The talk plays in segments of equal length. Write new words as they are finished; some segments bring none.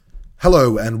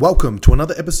Hello and welcome to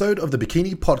another episode of the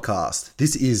Bikini podcast.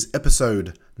 This is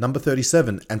episode number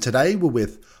 37 and today we're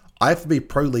with IFBB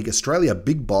Pro League Australia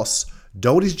big boss,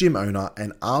 Doherty's gym owner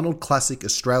and Arnold Classic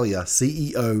Australia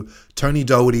CEO, Tony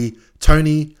Doherty.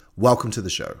 Tony, welcome to the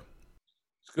show.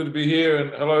 It's good to be here and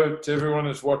hello to everyone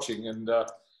who's watching and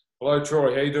hello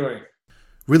Troy, how you doing?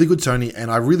 Really good, Tony,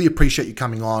 and I really appreciate you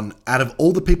coming on. Out of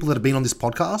all the people that have been on this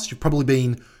podcast, you've probably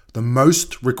been the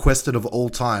most requested of all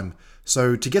time.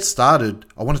 So to get started,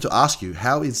 I wanted to ask you,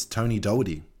 how is Tony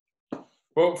Doherty?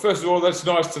 Well, first of all, that's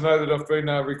nice to know that I've been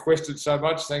requested so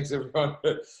much. Thanks, everyone.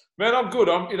 Man, I'm good.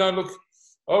 Look,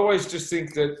 I always just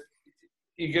think that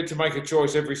you get to make a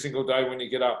choice every single day when you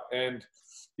get up. And,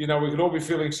 we can all be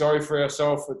feeling sorry for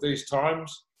ourselves at these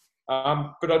times.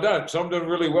 But I don't. So I'm doing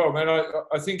really well, man.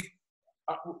 I think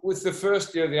with the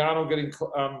first, the Arnold getting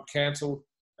cancelled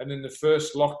and then the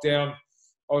first lockdown,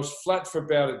 I was flat for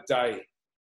about a day.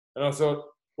 And I thought,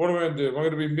 what am I going to do? Am I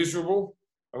going to be miserable?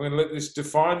 I'm going to let this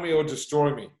define me or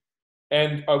destroy me.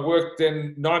 And I worked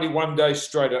then 91 days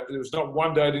straight. There was not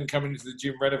one day I didn't come into the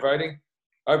gym renovating.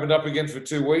 Opened up again for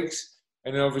 2 weeks.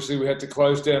 And then obviously we had to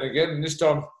close down again. And this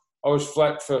time I was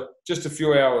flat for just a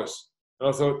few hours. And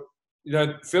I thought,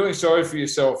 feeling sorry for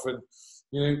yourself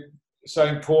and,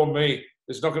 saying poor me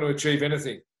is not going to achieve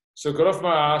anything. So I got off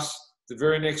my ass the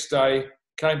very next day,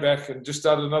 came back and just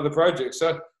started another project.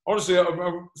 So honestly,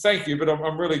 thank you, but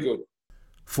I'm really good.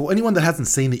 For anyone that hasn't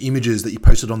seen the images that you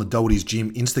posted on the Doherty's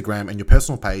Gym Instagram and your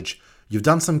personal page, you've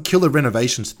done some killer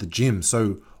renovations to the gym.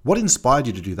 So what inspired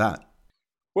you to do that?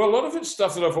 Well, a lot of it's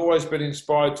stuff that I've always been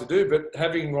inspired to do, but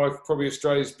having probably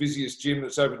Australia's busiest gym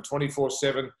that's open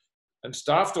 24/7 and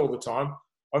staffed all the time,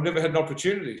 I've never had an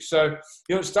opportunity. So,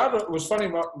 it was funny,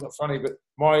 not funny, but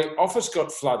my office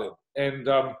got flooded and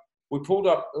we pulled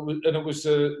up, and it was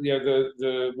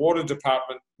the water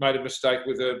department made a mistake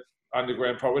with the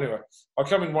underground pipe. Anyway, I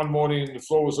come in one morning and the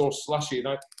floor was all slushy. And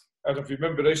I don't know if you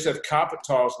remember, they used to have carpet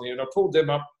tiles in here, and I pulled them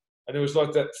up, and there was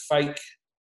like that fake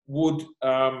wood,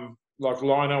 like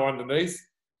lino underneath.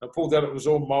 I pulled that; it was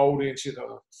all mouldy and shit.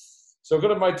 So I've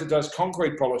got a mate that does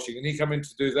concrete polishing, and he came in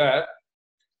to do that.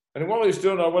 And while he was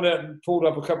doing it, I went out and pulled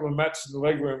up a couple of mats in the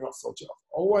leg room. I thought, I've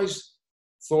always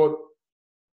thought,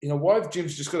 why have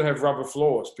gyms just got to have rubber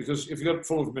floors? Because if you've got it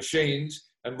full of machines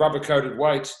and rubber-coated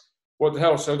weights, what the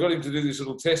hell? So I got him to do this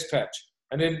little test patch.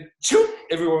 And then,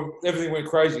 everything went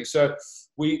crazy. So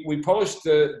we polished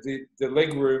the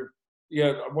leg room.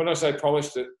 When I say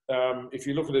polished it, if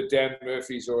you look at a Dan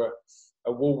Murphy's or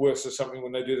a Woolworths or something,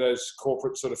 when they do those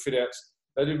corporate sort of fit-outs,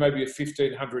 they do maybe a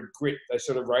 1,500 grit. They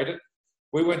sort of rate it.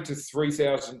 We went to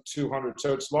 3,200.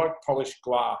 So it's like polished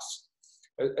glass.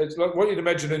 It's like what you'd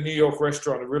imagine a New York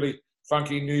restaurant, a really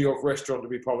funky New York restaurant to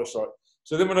be polished like.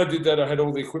 So then when I did that, I had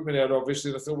all the equipment out,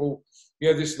 obviously. And I thought,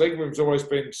 this leg room's always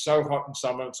been so hot in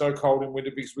summer and so cold in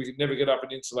winter because we could never get up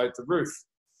and insulate the roof.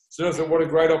 So I thought, what a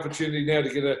great opportunity now to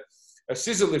get a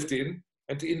scissor lift in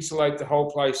and to insulate the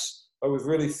whole place with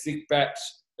really thick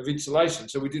bats of insulation.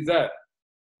 So we did that.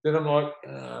 Then I'm like,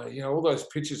 all those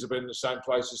pictures have been in the same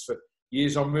places for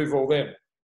years. I'll move all them.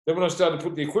 Then when I started to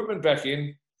put the equipment back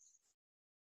in,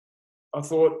 I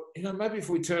thought, maybe if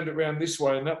we turned it around this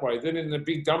way and that way. Then in the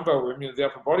big dumbbell room, the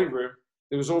upper body room,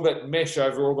 there was all that mesh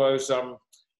over all those,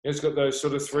 it's got those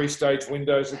sort of 3-stage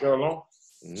windows that go along.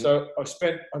 Mm-hmm. So I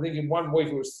spent, I think in 1 week,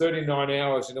 it was 39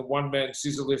 hours in a one-man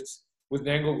scissor lift with an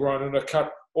angle grinder, and I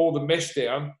cut all the mesh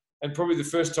down. And probably the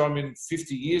first time in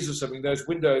 50 years or something, those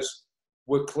windows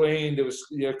were clean. There was,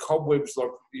 cobwebs like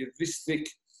this thick.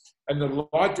 And the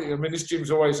light, this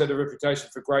gym's always had a reputation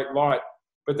for great light,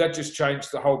 but that just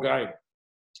changed the whole game.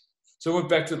 So I went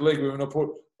back to the leg room and I put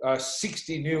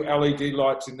 60 new LED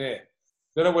lights in there.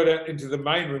 Then I went out into the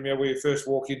main room where you first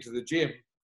walk into the gym,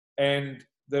 and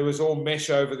there was all mesh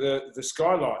over the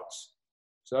skylights.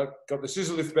 So I got the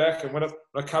scissor lift back and went up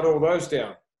and I cut all those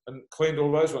down and cleaned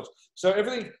all those ones. So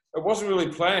everything, it wasn't really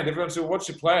planned. Everyone said, what's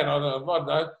your plan? I don't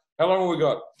know. How long have we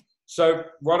got? So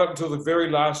right up until the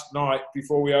very last night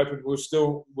before we opened, we're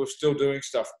still doing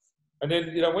stuff. And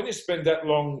then, when you spend that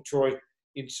long, Troy,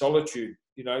 in solitude,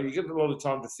 you get a lot of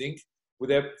time to think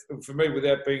without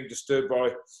being disturbed by,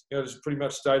 just pretty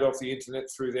much stayed off the internet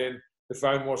through then. The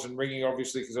phone wasn't ringing,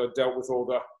 obviously, because I dealt with all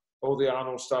the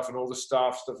Arnold stuff and all the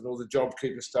staff stuff and all the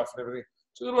JobKeeper stuff and everything.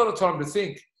 So there's a lot of time to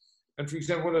think. And for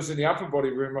example, when I was in the upper body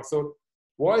room, I thought,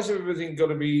 why is everything got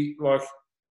to be like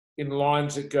in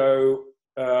lines that go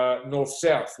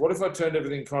north-south? What if I turned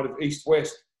everything kind of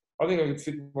east-west? I think I could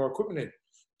fit more equipment in.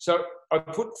 So I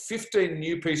put 15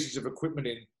 new pieces of equipment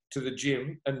in to the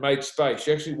gym and made space.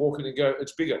 You actually walk in and go,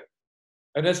 it's bigger.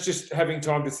 And that's just having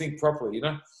time to think properly,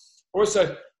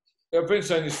 Also, I've been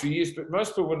saying this for years, but most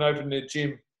people wouldn't open their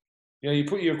gym. You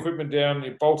put your equipment down and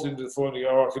you bolt into the floor and you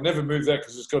go, I can never move that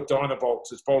because it's got dyno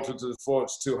bolts. It's bolted to the floor.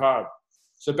 It's too hard.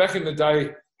 So back in the day,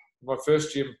 my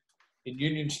first gym in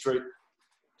Union Street,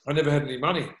 I never had any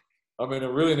money. I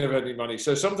really never had any money.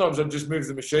 So sometimes I'd just move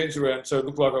the machines around so it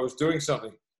looked like I was doing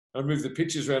something. I'd move the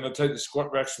pitches around. I'd take the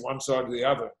squat racks from one side to the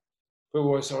other. People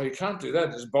always say, you can't do that.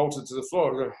 It's bolted to the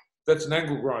floor. I go, that's an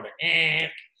angle grinder. And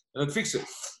I'd fix it.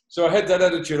 So I had that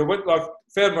attitude. I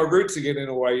found my roots again in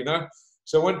a way,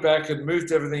 So I went back and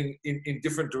moved everything in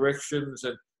different directions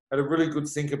and had a really good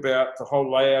think about the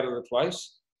whole layout of the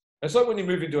place. It's like when you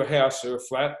move into a house or a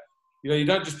flat, you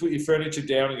don't just put your furniture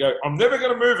down and go, I'm never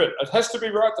going to move it. It has to be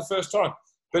right the first time.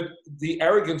 But the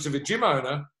arrogance of a gym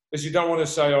owner is you don't want to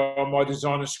say, oh, my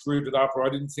designer screwed it up or I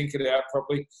didn't think it out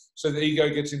properly. So the ego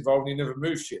gets involved and you never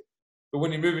move shit. But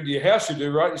when you move into your house, you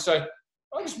do, right? You say,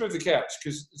 I'll just move the couch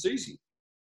because it's easy.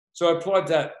 So I applied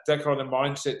that kind of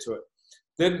mindset to it.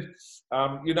 Then,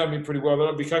 you know me pretty well, then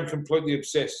I became completely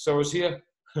obsessed. So I was here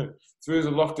through the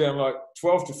lockdown, like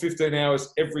 12 to 15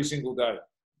 hours every single day.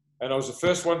 And I was the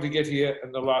first one to get here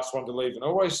and the last one to leave. And I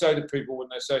always say to people when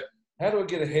they say, how do I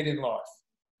get ahead in life?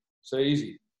 So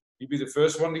easy. You'd be the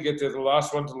first one to get there, the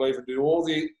last one to leave and do all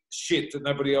the shit that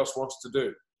nobody else wants to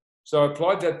do. So I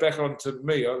applied that back onto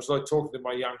me. I was like talking to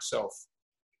my young self.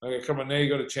 Okay, come on, now you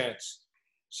got a chance.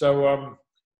 So,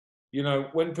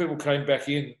 when people came back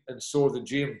in and saw the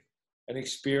gym and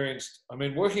experienced,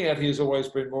 working out here has always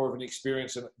been more of an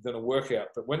experience than a workout.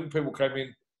 But when people came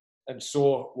in and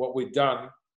saw what we'd done,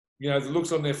 the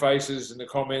looks on their faces and the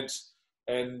comments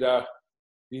and the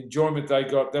enjoyment they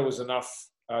got, that was enough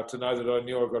to know that I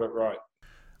knew I got it right.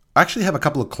 I actually have a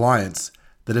couple of clients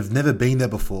that have never been there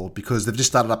before because they've just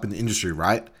started up in the industry,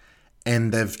 right?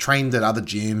 And they've trained at other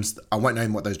gyms. I won't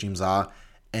name what those gyms are.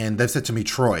 And they've said to me,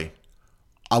 Troy,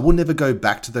 I will never go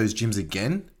back to those gyms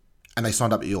again. And they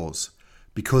signed up at yours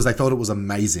because they thought it was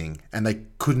amazing and they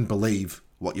couldn't believe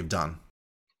what you've done.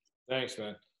 Thanks,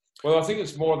 man. Well, I think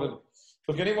it's more than,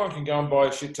 look, anyone can go and buy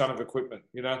a shit ton of equipment.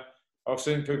 I've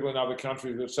seen people in other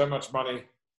countries with so much money,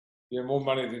 more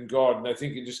money than God, and they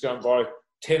think you just go and buy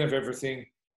 10 of everything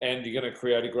and you're going to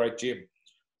create a great gym.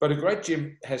 But a great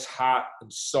gym has heart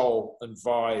and soul and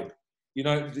vibe. You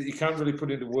can't really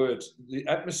put into words. The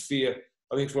atmosphere,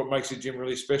 I think, is what makes a gym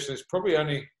really special. It's probably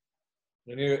only,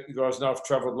 and you guys know I've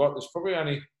traveled a lot, there's probably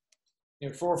only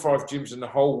 4 or 5 gyms in the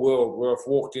whole world where I've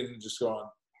walked in and just gone,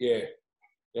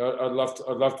 I'd love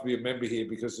to be a member here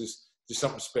because there's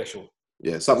something special.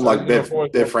 Yeah, something like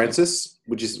Bev Francis,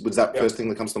 was that first thing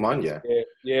that comes to mind? Yeah.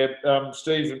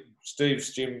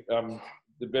 Steve's gym,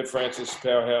 the Bev Francis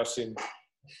Powerhouse in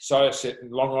Somerset in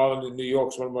Long Island in New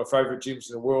York is one of my favourite gyms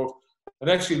in the world. It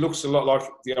actually looks a lot like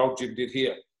the old gym did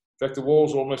here. In fact, the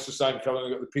walls are almost the same colour.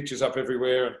 They've got the pictures up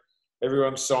everywhere and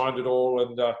everyone signed it all.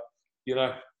 And,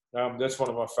 that's one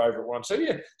of my favourite ones.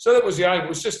 So that was the aim. It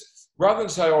was just, rather than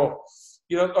say,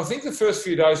 I think the first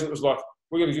few days it was like,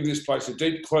 we're going to give this place a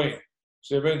deep clean.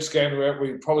 So we've been scanned around,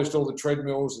 we polished all the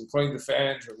treadmills and cleaned the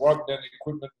fans and wiped down the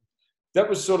equipment. That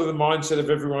was sort of the mindset of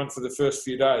everyone for the first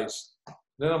few days.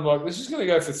 Then I'm like, this is going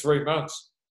to go for 3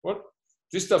 months. What?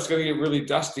 This stuff's going to get really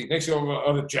dusty. Next thing I'm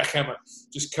on a jackhammer,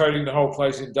 just coating the whole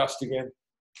place in dust again.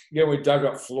 We dug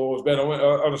up floors. Man,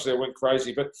 I went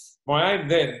crazy. But my aim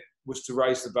then was to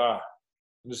raise the bar.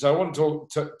 And so I want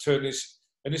to turn this,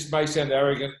 and this may sound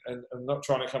arrogant, and I'm not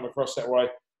trying to come across that way,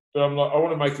 but I'm like, I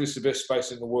want to make this the best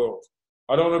space in the world.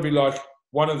 I don't want to be like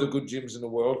one of the good gyms in the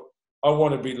world. I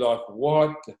want to be like,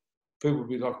 what? People will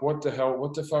be like, what the hell?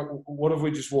 What the fuck? What have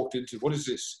we just walked into? What is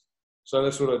this? So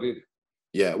that's what I did.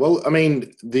 Yeah, well, a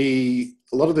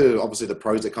lot of the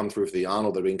pros that come through for the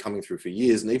Arnold that have been coming through for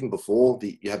years, and even before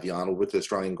you had the Arnold with the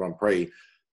Australian Grand Prix,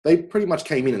 they pretty much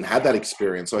came in and had that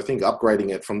experience. So I think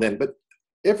upgrading it from then, but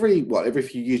every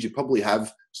few years you probably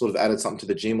have sort of added something to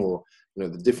the gym, or the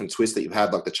different twists that you've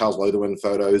had, like the Charles Lotherwin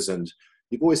photos, and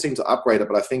you've always seemed to upgrade it.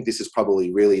 But I think this is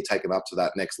probably really taken up to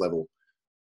that next level.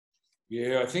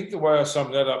 Yeah, I think the way I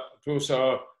sum that up, people say,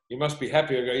 oh, you must be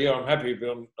happy. I go, yeah, I'm happy, but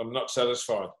I'm not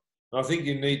satisfied. And I think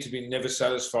you need to be never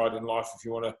satisfied in life if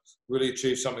you want to really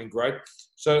achieve something great.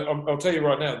 So I'll tell you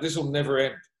right now, this will never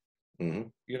end.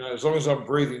 Mm-hmm. As long as I'm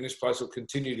breathing, this place will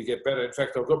continue to get better. In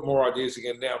fact, I've got more ideas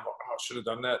again now. I'm like, I should have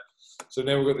done that. So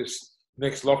now we've got this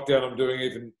next lockdown. I'm doing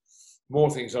even more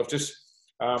things. I've just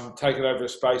taken over a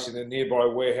space in a nearby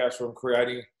warehouse where I'm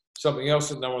creating something else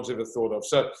that no one's ever thought of.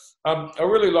 So I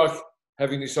really like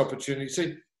having this opportunity.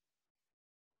 See,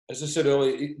 as I said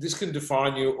earlier, this can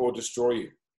define you or destroy you.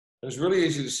 And it's really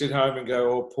easy to sit home and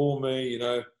go, oh, poor me,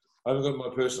 I haven't got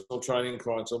my personal training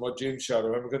clients or my gym shut,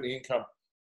 or I haven't got the income.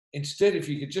 Instead, if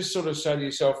you could just sort of say to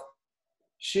yourself,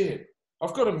 shit,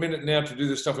 I've got a minute now to do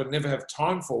the stuff I never have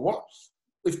time for. What?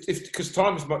 Because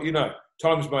time's my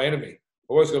enemy. I've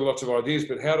always got lots of ideas,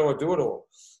 but how do I do it all?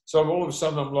 So all of a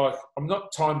sudden I'm like, I'm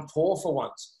not time poor for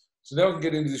once. So now I can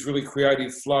get into this really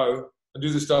creative flow and do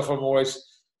the stuff I'm always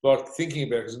like thinking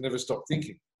about because I never stop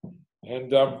thinking.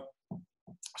 And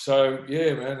so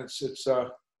yeah, man, it's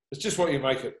just what you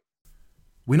make it.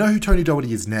 We know who Tony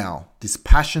Doherty is now. This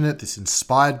passionate, this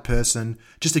inspired person,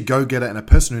 just a go-getter and a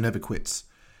person who never quits.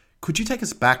 Could you take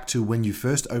us back to when you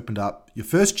first opened up your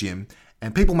first gym?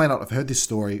 And people may not have heard this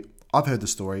story. I've heard the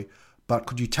story. But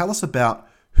could you tell us about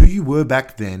who you were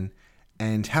back then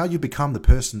and how you become the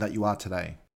person that you are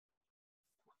today?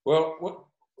 Well,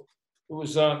 it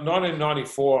was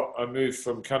 1994. I moved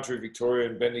from country Victoria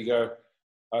in Bendigo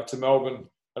to Melbourne.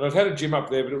 And I'd had a gym up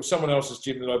there, but it was someone else's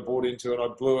gym that I bought into and I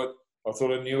blew it. I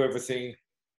thought I knew everything.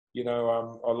 You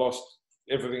know, I lost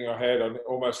everything I had. I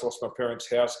almost lost my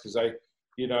parents' house because they,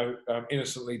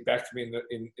 innocently backed me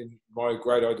in my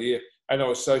great idea. And I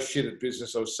was so shit at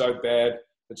business. I was so bad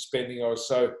at spending. I was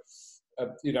so, I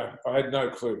had no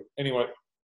clue. Anyway,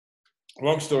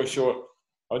 long story short,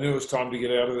 I knew it was time to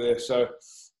get out of there. So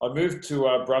I moved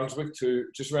to Brunswick, to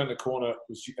just around the corner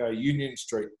was Union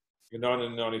Street in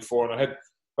 1994. And I had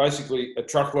basically a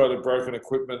truckload of broken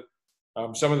equipment.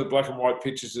 Some of the black and white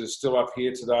pictures are still up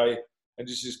here today, and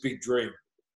just this big dream.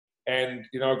 And,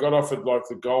 I got offered like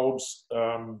the Golds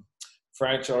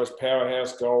franchise,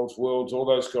 Powerhouse, Golds, Worlds, all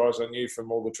those guys I knew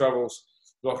from all the travels.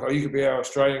 Like, oh, you could be our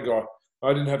Australian guy.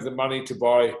 I didn't have the money to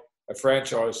buy a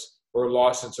franchise or a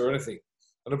license or anything.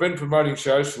 And I've been promoting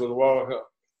shows for a little while. I thought,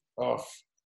 oh,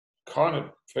 kind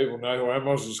of people know who I am.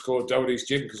 I was just called Doherty's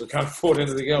Gym because I can't afford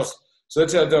anything else. So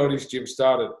that's how Doherty's Gym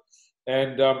started.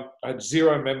 And I had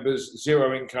 0 members,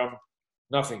 0 income,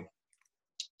 nothing.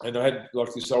 And I had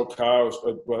like this old car.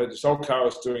 I had this old car I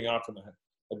was doing up, and I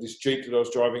had this Jeep that I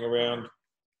was driving around.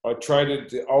 I traded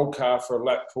the old car for a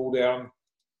lap pull down,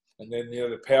 and then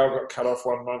the power got cut off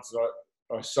one month.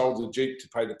 And I sold the Jeep to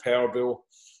pay the power bill.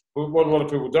 But what a lot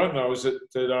of people don't know is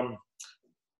that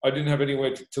I didn't have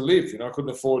anywhere to live. I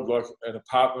couldn't afford like an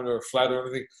apartment or a flat or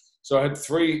anything. So I had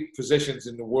 3 possessions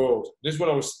in the world. This is when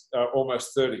I was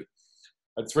almost 30.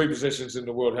 I had 3 possessions in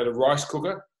the world. I had a rice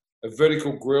cooker, a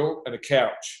vertical grill, and a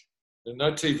couch. And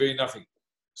no TV, nothing.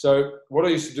 So what I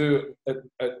used to do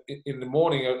in the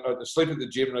morning, I'd sleep at the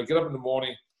gym, and I'd get up in the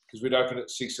morning because we'd open at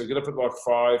 6. So I'd get up at like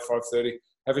 5:30,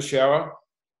 have a shower,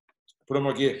 put on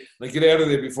my gear, and I'd get out of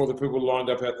there before the people lined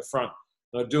up out the front.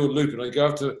 And I'd do a loop, and I'd go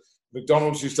up to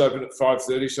McDonald's. Used to open at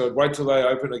 5:30, so I'd wait till they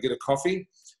open. I'd get a coffee.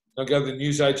 I'd go to the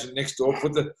newsagent next door,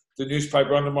 put the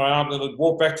newspaper under my arm, and I'd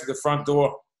walk back to the front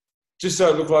door, just so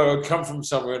it looked like I'd come from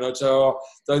somewhere. And I'd say, oh,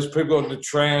 those people on the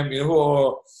tram,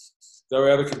 oh, they're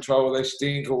out of control, they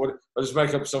stink, or whatever. I'd just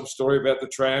make up some story about the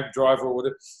tram driver or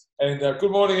whatever. And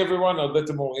good morning, everyone. I'd let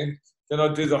them all in. Then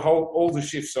I'd do all the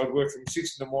shifts. So I'd work from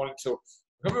 6 in the morning till,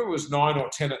 I remember it was 9 or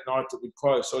 10 at night that we'd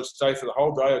close. So I'd stay for the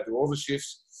whole day. I'd do all the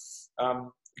shifts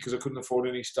because I couldn't afford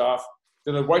any staff.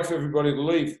 Then I'd wait for everybody to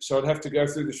leave. So I'd have to go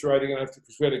through the shredding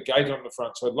because we had a gate on the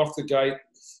front. So I'd lock the gate,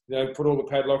 put all the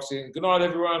padlocks in. Good night,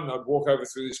 everyone. And I'd walk over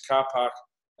through this car park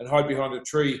and hide behind a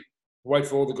tree, wait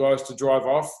for all the guys to drive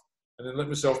off, and then let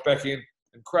myself back in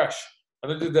and crash.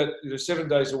 And I did that 7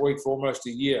 days a week for almost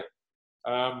a year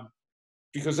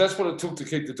because that's what it took to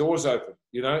keep the doors open,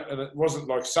 and it wasn't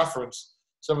like sufferance.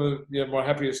 Some of my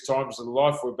happiest times of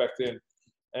life were back then.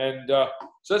 And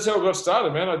so that's how I got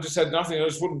started, man. I just had nothing. I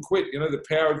just wouldn't quit. The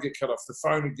power would get cut off. The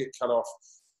phone would get cut off.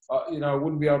 I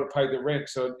wouldn't be able to pay the rent.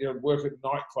 So I'd work at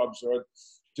nightclubs or I'd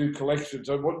do collections.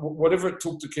 Whatever it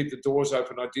took to keep the doors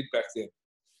open, I did back then.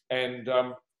 And,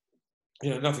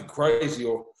 nothing crazy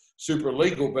or super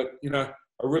illegal, but, I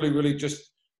really, really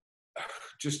just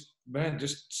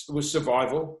it was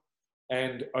survival.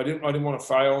 And I didn't want to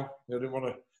fail. I didn't want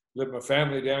to let my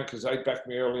family down because they backed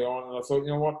me early on. And I thought,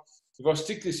 you know what? If I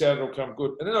stick this out, it'll come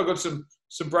good. And then I got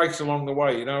some breaks along the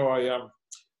way. I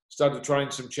started to train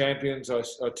some champions. I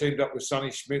teamed up with Sonny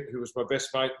Schmidt, who was my best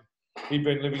mate. He'd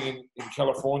been living in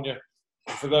California.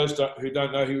 And for those who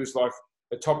don't know, he was like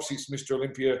a top 6 Mr.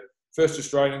 Olympia, first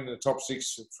Australian in the top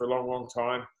 6 for a long, long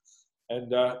time.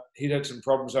 And he'd had some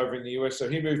problems over in the US. So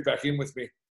he moved back in with me.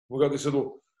 We got this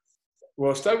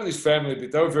I stayed with his family,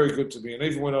 but they were very good to me. And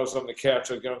even when I was on the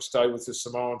couch, I'd go and stay with the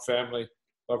Samoan family,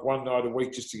 like one night a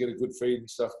week just to get a good feed and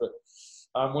stuff.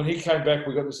 But when he came back,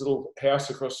 we got this little house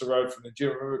across the road from the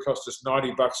gym. I remember it cost us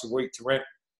 $90 a week to rent.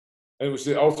 And it was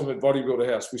the ultimate bodybuilder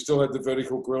house. We still had the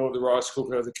vertical grill, the rice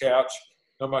cooker, the couch,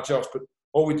 not much else. But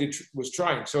all we did was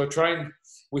train. So I trained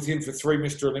with him for 3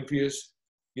 Mr. Olympias.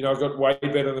 I got way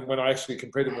better than when I actually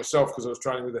competed myself because I was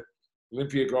training with an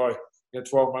Olympia guy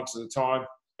 12 months at a time.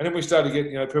 And then we started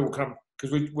getting, people come,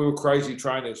 because we were crazy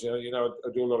trainers. I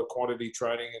do a lot of quantity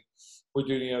training, and we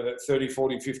do, that 30,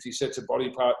 40, 50 sets of body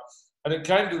part. And it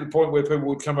came to the point where people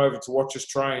would come over to watch us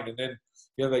train, and then,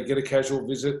 they get a casual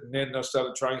visit, and then I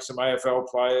started training some AFL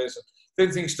players, and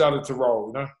then things started to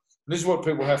roll, And this is what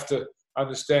people have to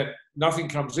understand. Nothing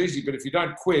comes easy, but if you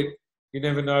don't quit, you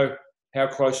never know how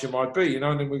close you might be, And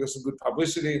then we got some good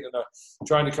publicity, and then I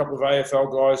trained a couple of AFL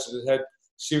guys that had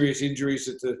serious injuries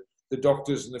that the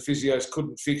doctors and the physios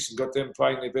couldn't fix, and got them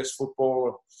playing their best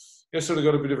football. And sort of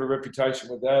got a bit of a reputation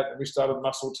with that. And we started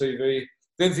Muscle TV.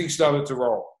 Then things started to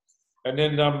roll. And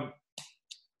then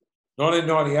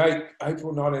 1998,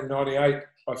 April 1998,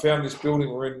 I found this building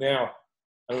we're in now.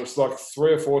 And it was like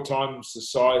 3 or 4 times the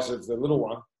size of the little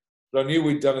one. But I knew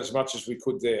we'd done as much as we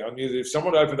could there. I knew that if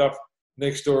someone opened up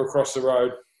next door across the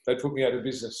road, they'd put me out of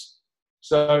business.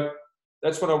 So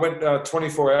that's when I went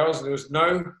 24 hours, and there was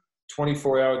no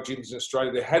 24-hour gyms in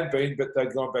Australia. There had been, but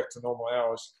they'd gone back to normal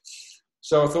hours.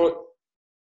 So I thought,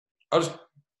 I'll just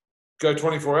go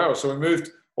 24 hours. So we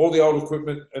moved all the old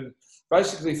equipment, and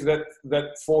basically for that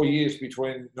 4 years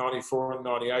between 94 and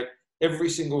 98, every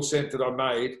single cent that I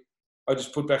made, I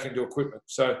just put back into equipment.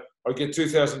 So I'd get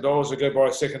 $2,000, I'd go buy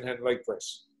a second-hand leg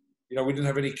press. We didn't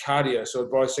have any cardio, so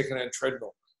I'd buy a second-hand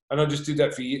treadmill. And I just did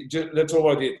that for years. That's all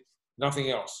I did, nothing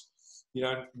else.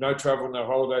 No travel, no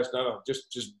holidays, no,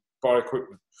 just buy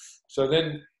equipment. So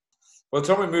then, by the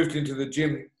time we moved into the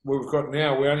gym we've got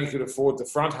now, we only could afford the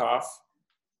front half,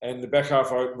 and the back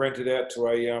half I rented out to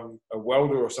a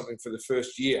welder or something for the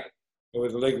first year,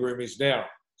 where the leg room is now.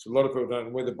 So a lot of people don't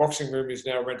know where the boxing room is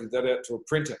now. I rented that out to a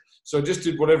printer. So I just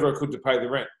did whatever I could to pay the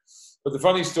rent. But the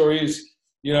funny story is,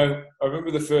 I remember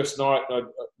the first night,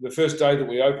 the first day that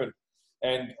we opened,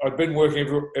 and I'd been working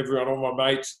everyone, all my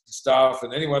mates, staff,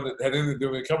 and anyone that had anything to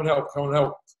do with it, come and help,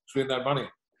 because we had no money.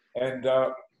 And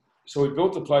so we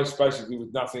built the place basically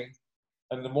with nothing.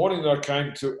 And the morning that I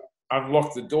came to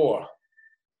unlock the door,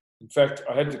 in fact,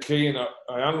 I had the key, and I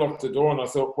unlocked the door, and I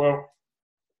thought, well,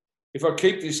 if I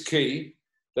keep this key,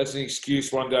 that's an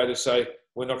excuse one day to say,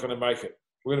 we're not going to make it.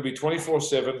 We're going to be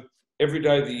 24/7 every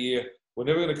day of the year. We're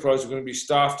never going to close. We're going to be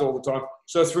staffed all the time.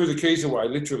 So I threw the keys away,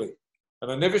 literally. And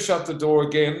I never shut the door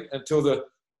again until the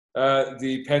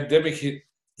pandemic hit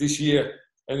this year.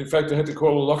 And in fact, I had to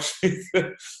call a locksmith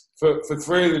for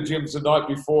 3 of the gyms the night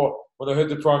before, when I heard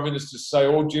the Prime Minister say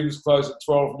all gyms close at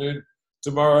 12 noon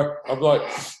tomorrow. I'm like,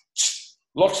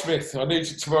 locksmith, I need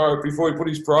you tomorrow, before he put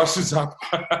his prices up.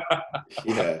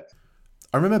 Yeah.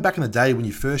 I remember back in the day when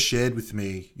you first shared with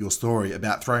me your story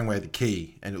about throwing away the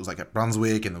key, and it was like at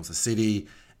Brunswick, and there was a city,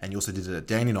 and you also did it at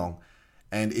Dandenong.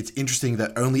 And it's interesting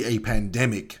that only a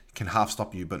pandemic can half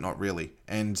stop you, but not really.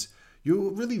 And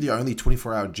you're really the only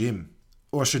 24-hour gym,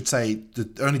 or I should say the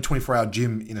only 24-hour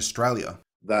gym in Australia.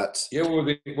 Yeah,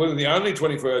 we're the only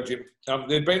 24-hour gym.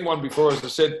 There'd been one before, as I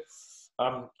said.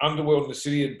 Underworld in the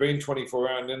city had been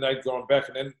 24-hour, and then they'd gone back,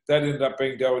 and then that ended up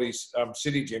being Doherty's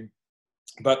city gym.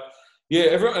 But yeah,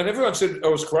 everyone said I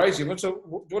was crazy. I said,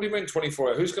 what do you mean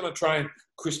 24-hour? Who's going to train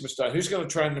Christmas Day? Who's going to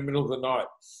train in the middle of the night?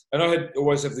 And I had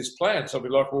always have this plan. So I'd be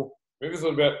like, well, have you ever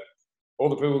thought about all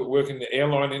the people that work in the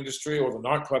airline industry, or the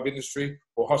nightclub industry,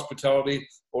 or hospitality,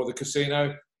 or the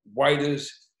casino, waiters,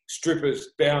 strippers,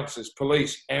 bouncers,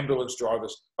 police, ambulance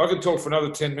drivers? I could talk for another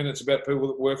 10 minutes about people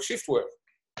that work shift work.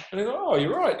 And they go, oh,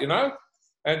 you're right,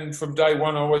 And from day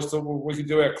one, I always thought, well, we could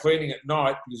do our cleaning at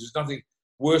night, because there's nothing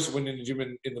worse than when in the gym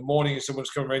in the morning and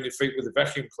someone's coming around your feet with a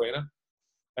vacuum cleaner.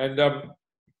 And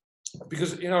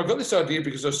because, I got this idea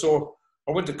because I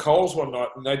went to Coles one night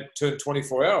and they'd turned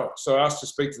 24 hours. So I asked to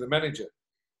speak to the manager.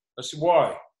 I said, why?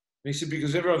 And he said,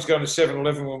 because everyone's going to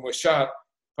 7-Eleven when we're shut,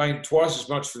 paying twice as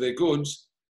much for their goods.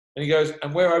 And he goes,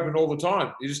 and we're open all the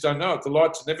time. You just don't know it. The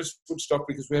lights are never switched off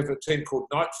because we have a team called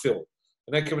Night Fill.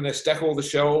 And they come and they stack all the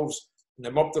shelves and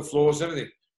they mop the floors and everything.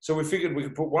 So we figured we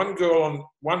could put one girl on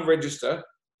one register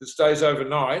that stays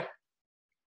overnight,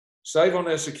 save on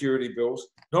our security bills,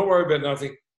 not worry about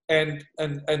nothing, and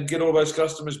get all those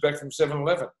customers back from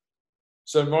 7-Eleven.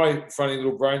 So my funny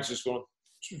little brain's just gone,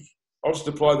 I'll just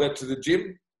apply that to the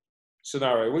gym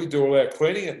scenario. We do all our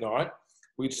cleaning at night.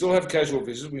 We'd still have casual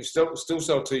visits. We still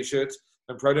sell T-shirts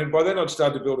and protein. By then, I'd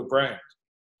start to build a brand.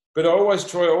 But I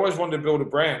always wanted to build a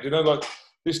brand. like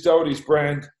this Doherty's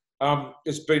brand,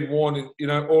 it's been worn,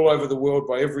 all over the world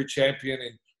by every champion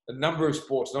in a number of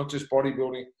sports, not just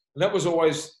bodybuilding. And that was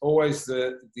always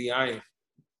the aim,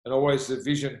 and always the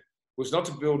vision was not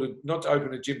to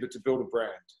open a gym, but to build a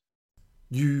brand.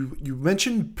 You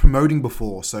mentioned promoting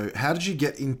before, so how did you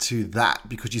get into that?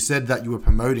 Because you said that you were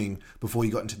promoting before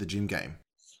you got into the gym game.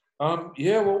 Well,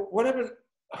 what happened?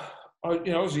 I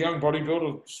was a young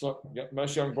bodybuilder, just like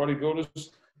most young bodybuilders.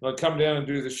 And I'd come down and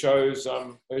do the shows. I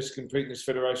used to compete in this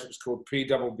federation. It was called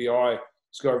PWBI.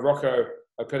 This guy, Rocco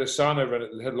Pedicano, ran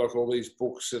it. It had like all these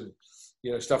books and,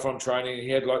 stuff on training. And he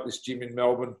had like this gym in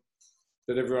Melbourne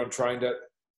that everyone trained at.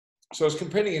 So I was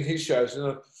competing in his shows,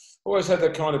 and I always had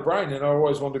that kind of brain, and I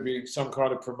always wanted to be some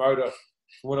kind of promoter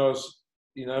when I was,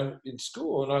 in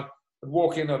school. And I'd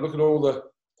walk in, I'd look at all the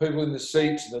people in the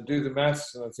seats, and I'd do the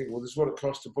maths, and I'd think, well, this is what it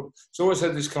costs to put. So I always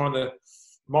had this kind of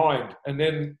mind. And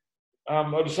then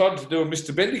I decided to do a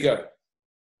Mr. Bendigo.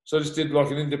 So I just did like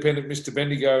an independent Mr.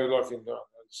 Bendigo, like in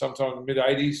sometime in the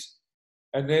mid-'80s.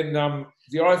 And then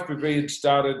the IFBB had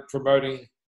started promoting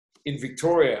in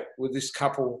Victoria with this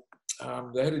couple.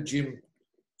 They had a gym,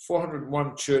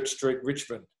 401 Church Street,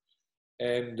 Richmond.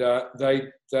 And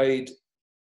they'd,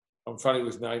 I'm funny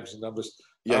with names and numbers.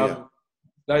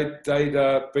 They'd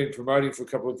been promoting for a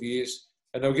couple of years,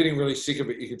 and they were getting really sick of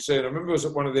it, you could see. And I remember I was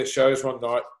at one of their shows one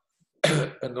night,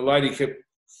 and the lady kept,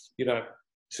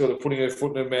 sort of putting her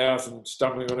foot in her mouth and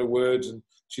stumbling on her words, and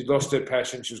she'd lost her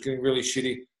passion. She was getting really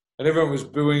shitty, and everyone was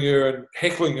booing her and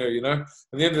heckling her, And at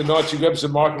the end of the night, she grabs the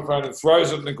microphone and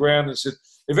throws it on the ground and said,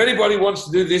 if anybody wants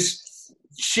to do this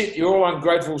shit, you're all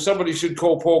ungrateful. Somebody should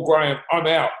call Paul Graham. I'm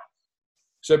out.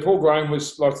 So Paul Graham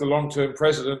was like the long-term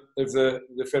president of the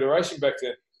federation back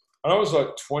then. And I was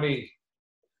like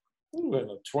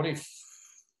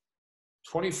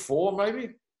 24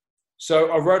 maybe. So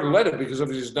I wrote a letter because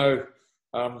obviously there's no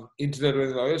internet or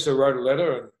anything like that. So I wrote a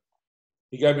letter, and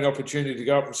he gave me an opportunity to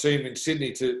go up and see him in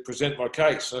Sydney to present my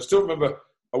case. And I still remember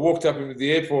I walked up him at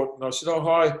the airport and I said, oh,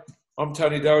 hi, I'm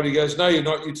Tony Doherty. He goes, no, you're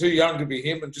not. You're too young to be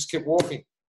him, and just kept walking.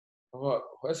 I'm like,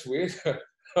 that's weird.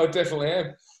 I definitely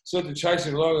am. So I had to chase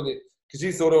him along because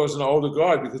he thought I was an older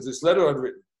guy because this letter I'd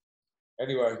written.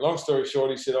 Anyway, long story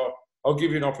short, he said, I'll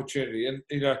give you an opportunity. And,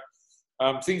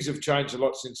 things have changed a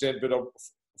lot since then, but I'm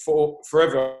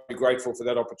forever grateful for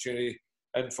that opportunity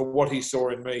and for what he saw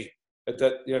in me.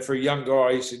 That, for a young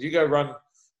guy, he said, you go run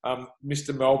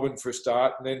Mr. Melbourne for a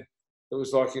start. And then it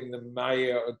was like in the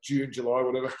May or June, July,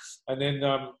 whatever. And then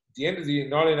the end of the year,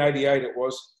 1988 it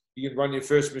was, you can run your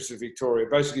first Mr. Victoria.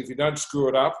 Basically, if you don't screw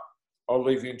it up, I'll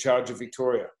leave you in charge of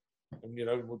Victoria. And,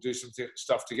 we'll do some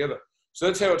stuff together. So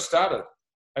that's how it started.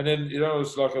 And then, it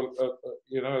was like a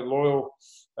loyal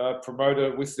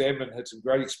promoter with them, and had some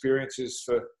great experiences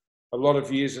for a lot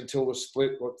of years until the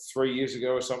split, 3 years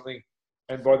ago or something.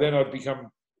 And by then I'd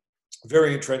become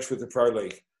very entrenched with the Pro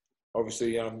League.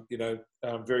 Obviously,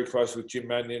 very close with Jim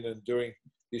Mannion and doing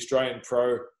the Australian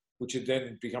Pro, which had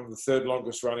then become the third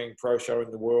longest running pro show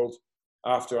in the world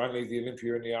after only the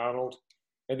Olympia and the Arnold.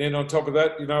 And then on top of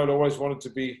that, I'd always wanted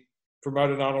to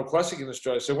promote an Arnold Classic in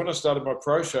Australia. So when I started my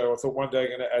pro show, I thought one day I'm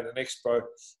going to add an expo,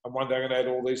 and one day I'm going to add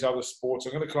all these other sports.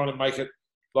 I'm going to kind of make it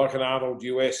like an Arnold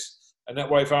US. And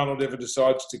that way, if Arnold ever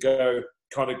decides to go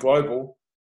kind of global,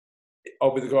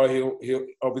 I'll be the guy,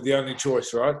 I'll be the only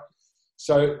choice, right?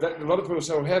 So a lot of people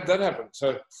say, well, how did that happen?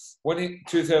 So in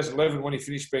 2011, when he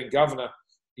finished being governor,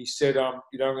 he said, I'm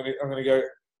going to go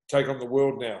take on the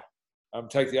world now.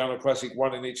 Take the Arnold Classic,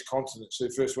 one in each continent. So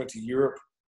he first went to Europe,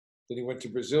 then he went to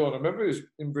Brazil. And I remember he was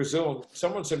in Brazil, and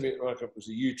someone sent me, like it was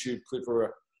a YouTube clip or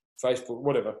a Facebook,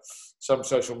 whatever, some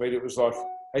social media. It was like,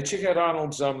 hey, check out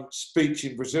Arnold's speech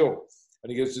in Brazil.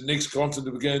 And he goes, the next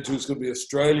continent we're going to is going to be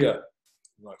Australia.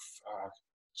 I'm like, fuck.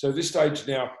 So at this stage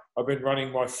now, I've been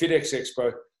running my FitX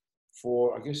Expo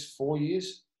for, I guess, 4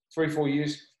 years.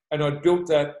 And I built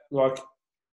that like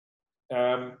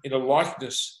in a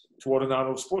likeness to what an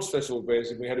Arnold Sports Festival was.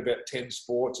 And we had about 10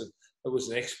 sports, and it was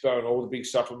an expo, and all the big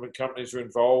supplement companies were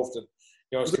involved. And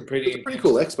I was competing. It was a pretty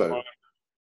cool expo.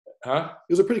 Huh?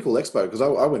 It was a pretty cool expo because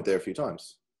I went there a few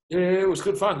times. Yeah, it was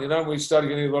good fun. We started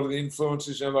getting a lot of the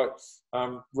influencers, like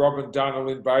Robin Dunn and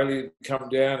Lynn Bailey come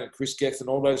down, and Chris Geth and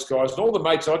all those guys, and all the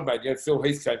mates I'd made. Phil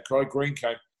Heath came, Craig Green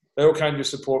came. They all came to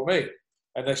support me,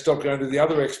 and they stopped going to the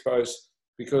other expos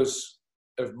because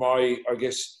of my, I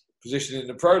guess, position in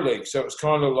the Pro League. So it was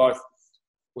kind of like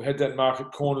we had that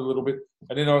market cornered a little bit.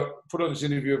 And then I put on this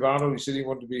interview of Arnold. He said he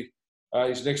wanted to be,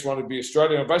 his next one would be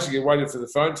Australia. I basically waited for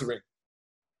the phone to ring,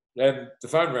 and the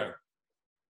phone rang.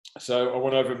 So I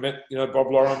went over and met,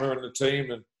 Bob Lorimer and the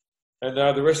team, and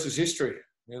the rest is history.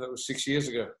 That was 6 years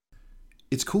ago.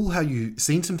 It's cool how you've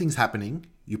seen some things happening,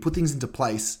 you put things into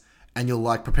place, and you're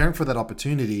like preparing for that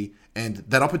opportunity, and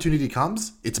that opportunity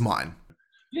comes, it's mine.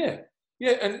 Yeah.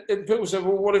 And people say,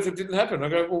 well, what if it didn't happen? I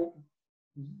go, well,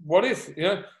 what if?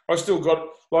 I still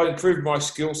I improved my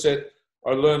skill set.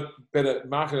 I learned better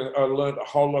marketing. I learned a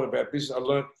whole lot about business. I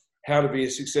learned how to be a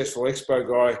successful expo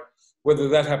guy, whether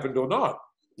that happened or not.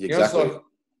 Exactly. It's like,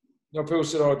 people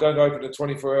said, "Oh, don't open a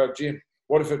 24-hour gym.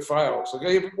 What if it fails?" I go,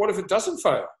 "Yeah, but what if it doesn't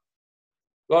fail?"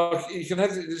 Like, you can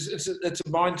have it's a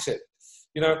mindset,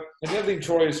 And the other thing,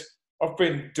 Troy, is I've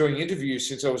been doing interviews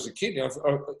since I was a kid. I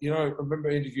remember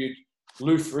I interviewed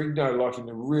Lou Ferrigno like in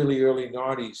the really early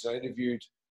 '90s. I interviewed,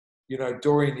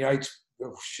 Dorian Yates.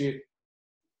 Oh shit!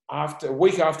 A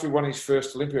week after he won his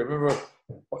first Olympia, I remember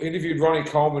I interviewed Ronnie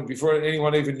Coleman before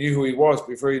anyone even knew who he was,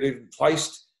 before he'd even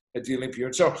placed at the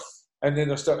Olympia. And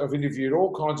then I've interviewed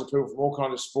all kinds of people from all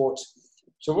kinds of sports.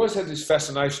 So I've always had this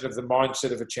fascination of the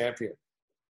mindset of a champion,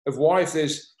 of why, if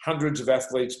there's hundreds of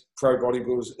athletes, pro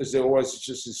bodybuilders, is there always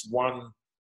just this one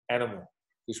animal,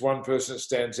 this one person that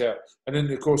stands out. And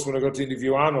then, of course, when I got to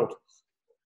interview Arnold,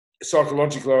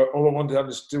 psychologically, all I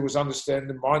wanted to do was understand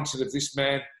the mindset of this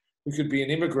man who could be an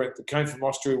immigrant that came from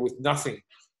Austria with nothing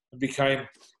and became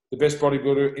the best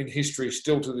bodybuilder in history,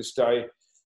 still to this day,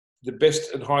 the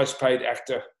best and highest paid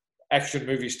actor, action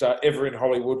movie star ever in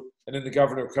Hollywood, and then the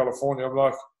governor of California. I'm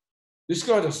like, this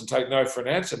guy doesn't take no for an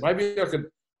answer. Maybe I could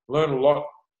learn a lot,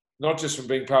 not just from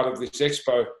being part of this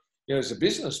expo, as a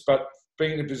business, but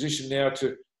being in a position now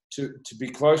to be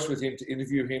close with him, to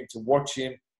interview him, to watch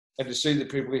him, and to see the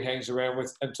people he hangs around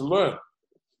with, and to learn.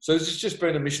 So this has just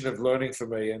been a mission of learning for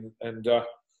me. And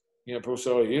people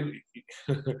say,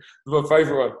 my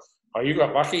favourite one, "Oh, you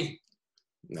got lucky."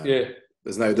 No. Yeah.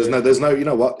 There's no, you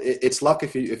know what? It's luck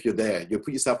if you're there. You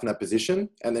put yourself in that position,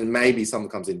 and then maybe someone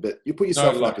comes in. But you put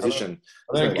yourself in that position.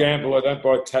 I don't gamble. I don't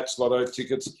buy Tats Lotto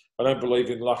tickets. I don't believe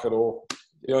in luck at all.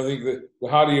 I think that the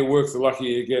harder you work, the luckier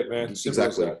you get, man.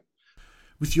 Exactly.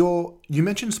 With you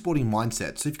mentioned sporting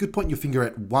mindset. So if you could point your finger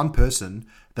at one person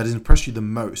that has impressed you the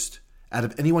most out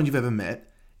of anyone you've ever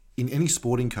met in any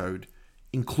sporting code,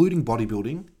 including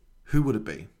bodybuilding, who would it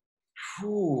be?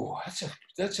 Ooh, that's a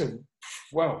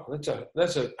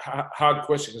hard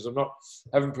question, because I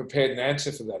haven't prepared an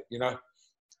answer for that.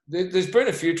 There's been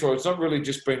a few tries. It's not really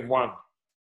just been one.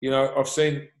 I've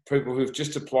seen people who've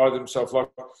just applied themselves.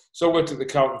 So I worked at the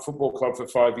Carlton Football Club for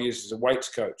 5 years as a weights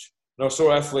coach, and I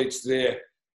saw athletes there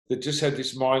that just had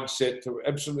this mindset that were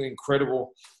absolutely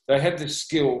incredible. They had the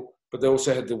skill, but they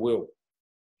also had the will.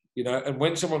 And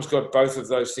when someone's got both of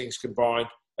those things combined,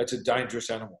 that's a dangerous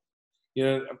animal.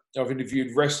 I've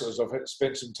interviewed wrestlers. I've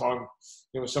spent some time,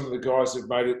 with some of the guys that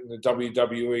made it in the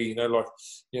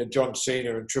WWE, John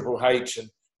Cena and Triple H and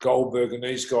Goldberg, and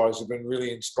these guys have been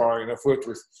really inspiring. I've worked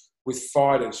with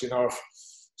fighters,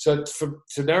 So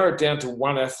to narrow it down to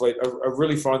one athlete, I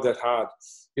really find that hard.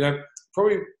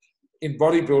 Probably in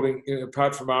bodybuilding,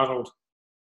 apart from Arnold,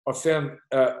 I found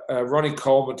Ronnie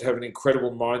Coleman to have an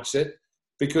incredible mindset,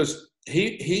 because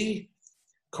he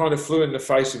kind of flew in the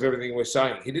face of everything we're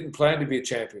saying. He didn't plan to be a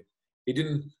champion. He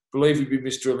didn't believe he'd be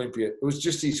Mr. Olympia. It was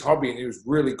just his hobby, and he was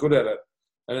really good at it.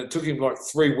 And it took him like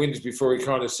 3 wins before he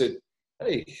kind of said,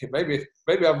 "Hey, maybe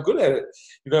I'm good at it."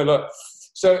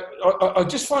 So I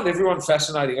just find everyone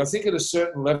fascinating. I think at a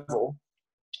certain level.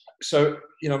 So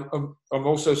I'm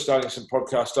also starting some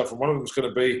podcast stuff, and one of them is going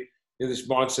to be this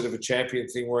mindset of a champion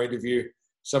thing, where I interview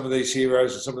some of these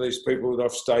heroes and some of these people that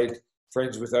I've stayed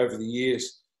friends with over the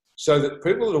years, so that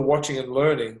people that are watching and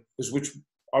learning, which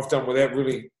I've done without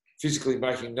really physically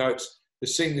making notes, are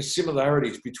seeing the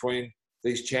similarities between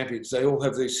these champions. They all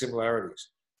have these similarities.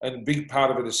 And a big part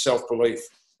of it is self-belief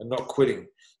and not quitting.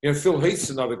 Phil Heath's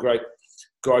another great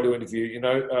guy to interview,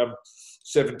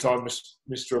 7-time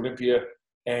Mr. Olympia,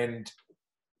 and,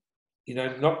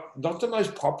 not the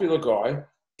most popular guy,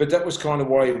 but that was kind of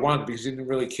why he won, because he didn't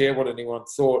really care what anyone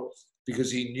thought,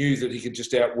 because he knew that he could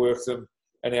just outwork them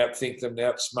and outthink them, and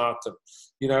outsmart them,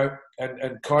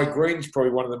 And Kai Green's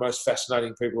probably one of the most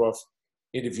fascinating people I've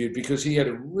interviewed, because he had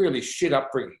a really shit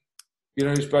upbringing. He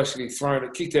was basically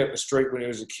kicked out in the street when he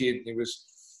was a kid. And he was,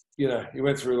 he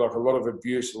went through like a lot of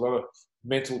abuse, a lot of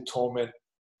mental torment,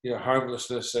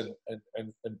 homelessness and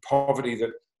poverty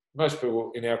that most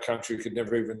people in our country could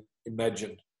never even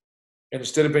imagine. And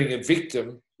instead of being a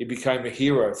victim, he became a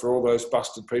hero for all those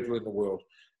busted people in the world.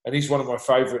 And he's one of my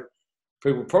favourite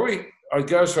people. Probably, I'd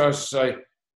go as far as to say,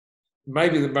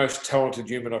 maybe the most talented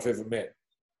human I've ever met.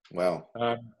 Wow.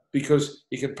 Because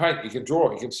he can paint, he can draw,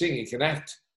 he can sing, he can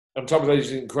act. On top of that,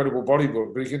 he's an incredible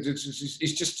bodybuilder. But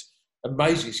he's just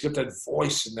amazing. He's got that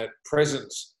voice and that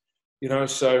presence.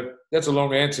 So that's a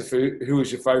long answer for who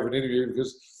is your favourite interview,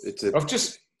 because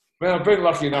I've been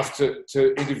lucky enough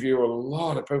to interview a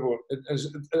lot of people.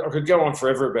 I could go on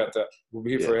forever about that. We'll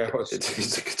be here for hours.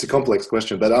 It's a complex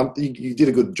question, but you did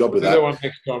a good job with that. That one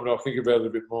next time, and I'll think about it a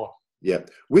bit more. Yeah.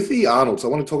 With the Arnolds, I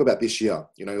want to talk about this year.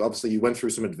 Obviously you went through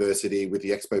some adversity with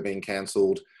the expo being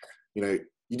cancelled.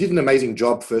 you did an amazing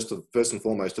job first and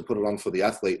foremost to put it on for the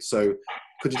athlete. So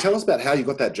could you tell us about how you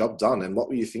got that job done and what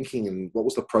were you thinking and what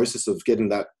was the process of getting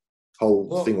that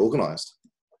whole thing organized?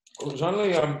 It was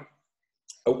only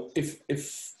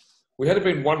if we had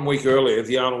been 1 week earlier,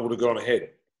 the Arnold would have gone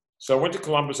ahead. So I went to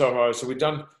Columbus, Ohio. So we'd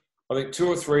done, I think, 2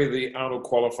 or 3 of the Arnold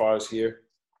qualifiers here.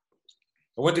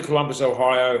 I went to Columbus,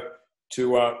 Ohio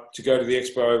to go to the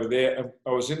expo over there. And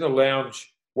I was in the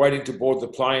lounge waiting to board the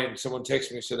plane. Someone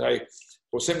texted me and said, hey,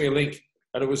 well, send me a link.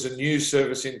 And it was a news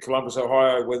service in Columbus,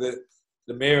 Ohio, where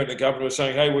the mayor and the governor were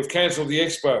saying, hey, we've cancelled the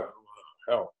expo.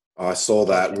 Hell. I saw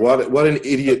that. What an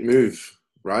idiot move,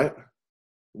 right?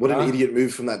 What an idiot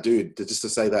move from that dude just to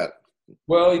say that.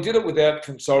 Well, he did it without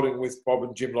consulting with Bob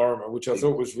and Jim Lorimer, which I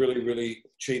thought was really, really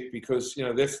cheap because, you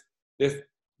know, they've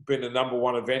been the number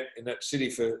one event in that city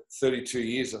for 32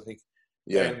 years, I think.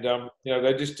 Yeah. And, you know,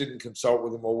 they just didn't consult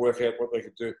with them or work out what they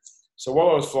could do. So while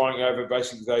I was flying over,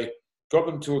 basically they got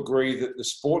them to agree that the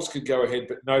sports could go ahead,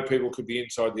 but no people could be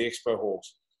inside the expo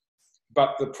halls.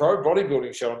 But the pro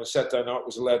bodybuilding show on the Saturday night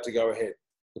was allowed to go ahead.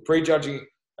 The prejudging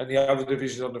and the other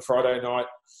divisions on the Friday night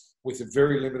with a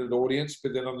very limited audience.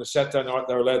 But then on the Saturday night,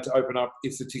 they were allowed to open up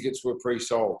if the tickets were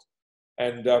pre-sold.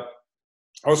 And I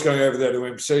was going over there to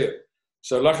MC it.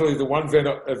 So luckily, the one event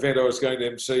I was going to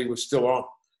MC was still on.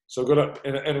 So I got up,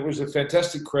 and it was a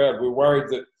fantastic crowd. We were worried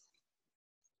that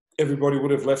everybody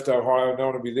would have left Ohio, no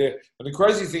one would be there. And the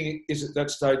crazy thing is at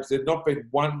that stage, there'd not been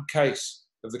one case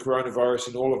of the coronavirus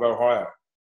in all of Ohio.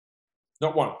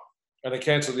 Not one. And they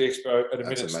cancelled the expo at a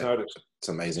minute's notice. It's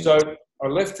amazing. So I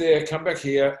left there, come back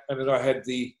here, and then I had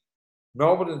the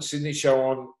Melbourne and Sydney show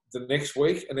on the next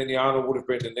week, and then the Arnold would have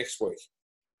been the next week.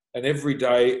 And every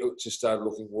day it just started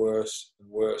looking worse and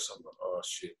worse. I'm like, oh,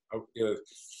 shit. You know.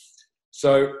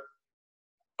 So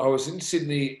I was in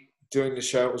Sydney doing the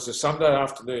show. It was a Sunday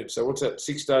afternoon. So what's that?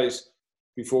 6 days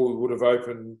before we would have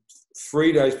opened,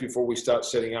 3 days before we start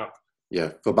setting up.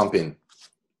 Yeah, for bump in.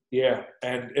 Yeah,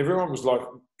 and everyone was like,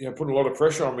 you know, putting a lot of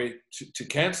pressure on me to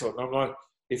cancel it. And I'm like,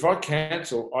 if I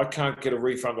cancel, I can't get a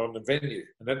refund on the venue.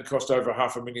 And that cost over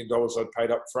 $500,000 I'd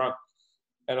paid up front.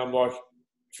 And I'm like,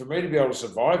 for me to be able to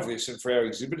survive this and for our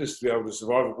exhibitors to be able to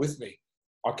survive it with me,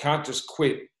 I can't just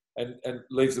quit and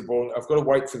leave the ball. I've got to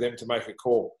wait for them to make a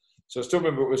call. So I still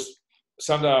remember it was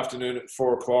Sunday afternoon at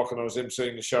 4:00 and I was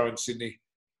emceeing the show in Sydney.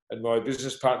 And my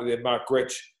business partner there, Mark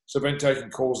Gretsch. So I've been taking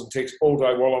calls and texts all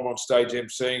day while I'm on stage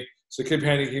emceeing. So I keep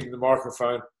handing him the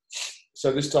microphone.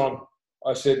 So this time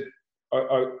I said,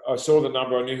 I saw the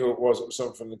number. I knew who it was. It was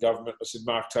someone from the government. I said,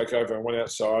 Mark, take over. I went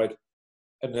outside.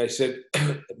 And they said,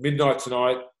 at midnight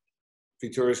tonight,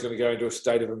 Victoria's going to go into a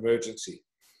state of emergency.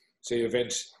 So your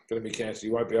event's going to be cancelled.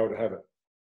 You won't be able to have it.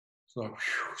 It's like,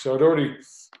 whew. So I'd already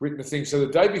written the thing. So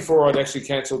the day before, I'd actually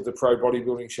cancelled the pro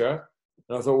bodybuilding show.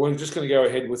 And I thought, well, we're just going to go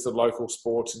ahead with the local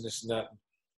sports and this and that.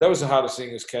 That was the hardest thing,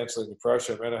 is cancelling the pro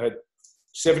show, man. I had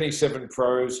 77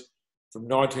 pros from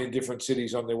 19 different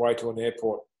cities on their way to an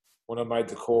airport when I made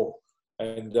the call.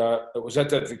 And it was at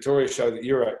that Victoria show that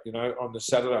you're at, you know, on the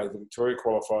Saturday, the Victoria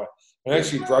qualifier. And it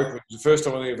actually broke me. It was the first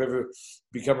time I think I've ever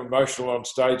become emotional on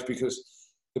stage, because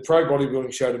the pro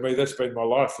bodybuilding show, to me, that's been my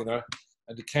life, you know.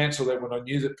 And to cancel that when I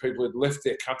knew that people had left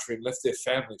their country and left their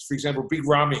families. For example, Big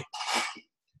Ramy,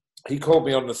 he called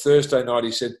me on the Thursday night.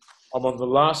 He said, I'm on the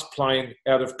last plane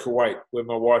out of Kuwait where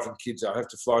my wife and kids are. I have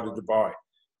to fly to Dubai.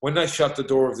 When they shut the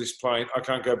door of this plane, I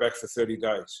can't go back for 30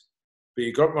 days. But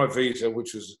you got my visa,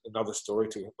 which was another story,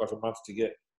 to like a month to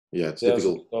get. Yeah, it's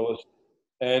difficult.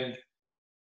 And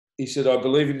he said, I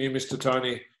believe in you, Mr.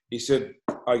 Tony. He said,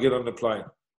 I get on the plane.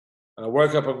 And I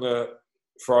woke up on the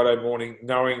Friday morning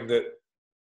knowing that,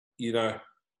 you know,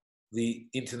 the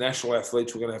international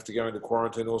athletes were going to have to go into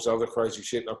quarantine, all this other crazy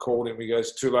shit. And I called him. He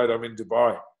goes, too late, I'm in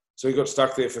Dubai. So he got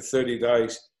stuck there for 30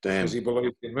 days because he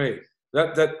believed in me.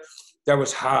 That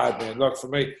was hard, man. Like for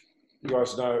me, you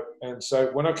guys know. And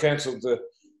so when I cancelled the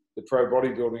pro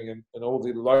bodybuilding and all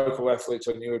the local athletes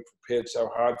I knew had prepared so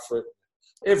hard for it,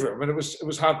 it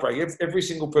was heartbreaking. Every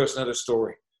single person had a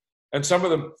story. And some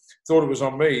of them thought it was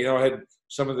on me. You know, I had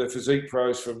some of the physique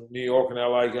pros from New York and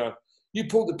LA going, you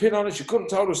pulled the pin on us. You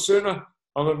couldn't have told us sooner.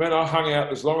 I'm like, man, I hung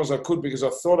out as long as I could because I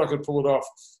thought I could pull it off.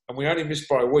 And we only missed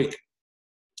by a week.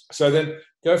 So then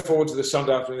go forward to the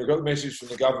Sunday afternoon. I got the message from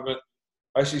the government.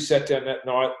 I actually sat down that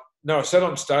night. No, I sat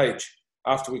on stage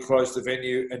after we closed the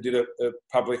venue and did a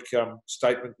public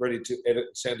statement ready to edit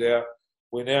and send out.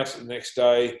 We announced it the next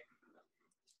day.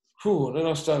 And then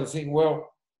I started thinking,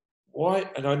 well, why?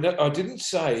 And I didn't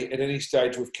say at any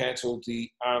stage we've cancelled the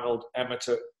Arnold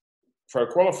Amateur Pro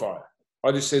Qualifier.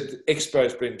 I just said the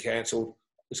Expo's been cancelled.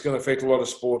 It's going to affect a lot of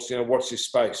sports. You know, watch this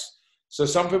space. So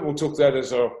some people took that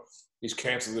as he's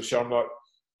cancelled the show. I'm like,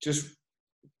 just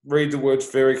read the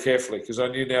words very carefully because I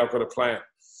knew now I've got a plan.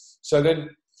 So then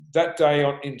that day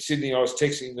in Sydney, I was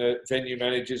texting the venue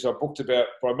managers. I booked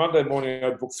by Monday morning,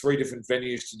 I'd booked 3 different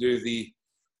venues to do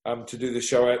the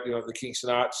show at, the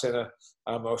Kingston Arts Centre.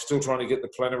 I was still trying to get the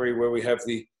plenary where we have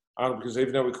the, because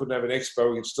even though we couldn't have an expo,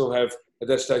 we could still have, at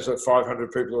that stage, like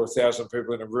 500 people or 1,000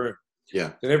 people in a room.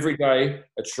 Yeah. Then every day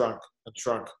it shrunk and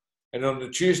shrunk. And on the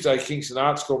Tuesday, Kingston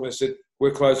Arts called me and said,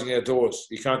 we're closing our doors.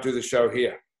 You can't do the show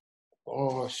here.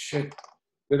 Oh, shit.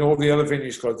 Then all the other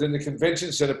venues closed. Then the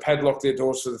convention centre padlocked their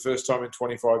doors for the first time in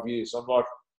 25 years. I'm like,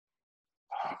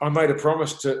 I made a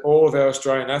promise to all of our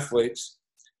Australian athletes.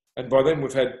 And by then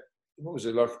we've had, what was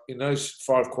it, like in those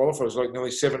 5 qualifiers, like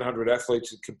nearly 700 athletes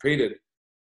had competed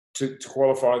to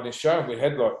qualify in this show. And we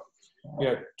had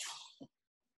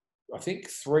I think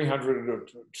 300 or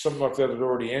something like that had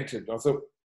already entered. And I thought,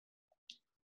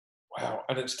 wow.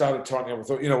 And it started tightening up. I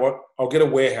thought, you know what, I'll get a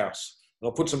warehouse. And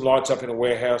I'll put some lights up in a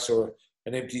warehouse or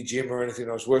an empty gym or anything.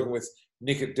 I was working with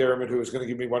Nick at Derrimut, who was going to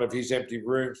give me one of his empty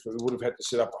rooms, but we would have had to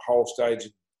set up a whole stage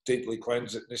and deeply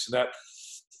cleanse it and this and that.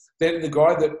 Then the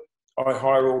guy that I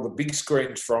hire all the big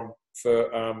screens from for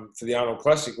the Arnold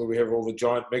Classic, where we have all the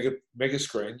giant mega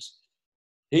screens,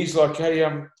 he's like, hey,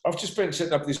 I've just been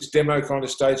setting up this demo kind of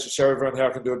stage to show everyone how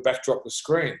I can do a backdrop with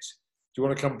screens. Do you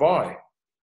want to come by?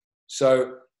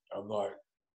 So I'm like,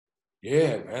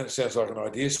 yeah, man, it sounds like an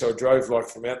idea. So I drove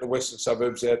from out in the western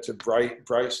suburbs out to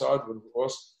Brayside, what it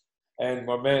was. And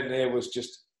my man there was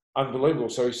just unbelievable.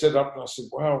 So he set it up and I said,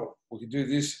 wow, we can do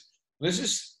this. And this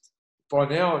is, by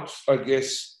now, it's, I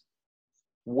guess,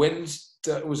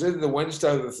 Wednesday. It was either the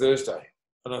Wednesday or the Thursday.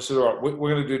 And I said, all right,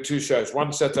 we're going to do 2 shows,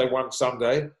 one Saturday, one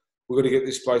Sunday. We've got to get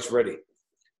this place ready.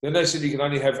 Then they said you can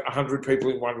only have 100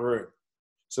 people in one room.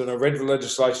 So then I read the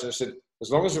legislation and said, as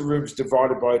long as the room's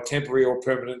divided by a temporary or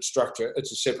permanent structure,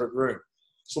 it's a separate room.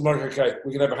 So I'm like, okay,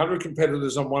 we can have 100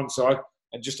 competitors on one side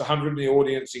and just 100 in the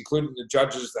audience, including the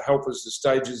judges, the helpers, the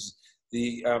stages,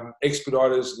 the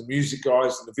expediters, the music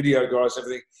guys, and the video guys,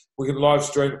 everything. We can live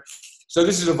stream. So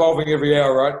this is evolving every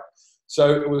hour, right?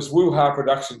 So it was Wuha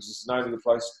Productions is the name of the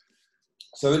place.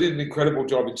 So they did an incredible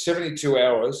job. In 72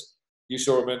 hours, you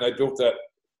saw it, man, they built that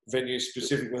venue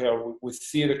specifically with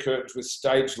theatre curtains, with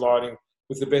stage lighting,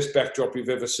 with the best backdrop you've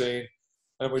ever seen.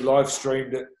 And we live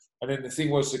streamed it. And then the thing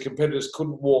was the competitors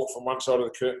couldn't walk from one side of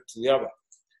the curtain to the other.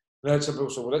 And that's people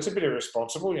said, well, that's a bit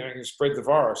irresponsible. You can spread the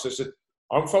virus. I said,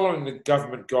 I'm following the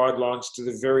government guidelines to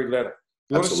the very letter.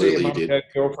 You want to see your mum, dad,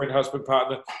 girlfriend, husband,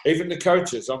 partner, even the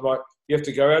coaches. I'm like, you have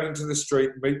to go out into the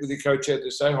street, meet with your coach out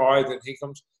to say hi, then he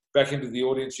comes back into the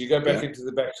audience. You go back into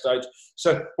the backstage.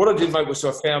 So what I did, mate, was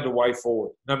I found a way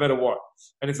forward, no matter what.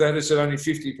 And if they had said only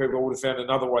 50 people, I would have found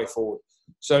another way forward.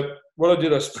 So what I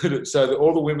did, I split it so that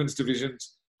all the women's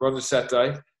divisions were on the Saturday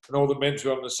and all the men's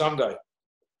were on the Sunday.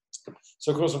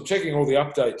 So, of course, I'm checking all the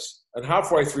updates. And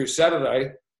halfway through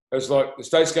Saturday, it was like, the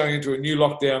state's going into a new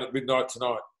lockdown at midnight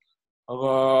tonight.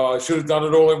 I should have done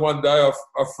it all in one day.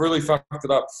 I've really fucked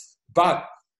it up. But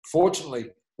fortunately,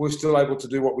 we're still able to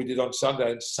do what we did on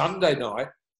Sunday. And Sunday night,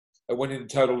 it went in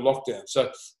total lockdown.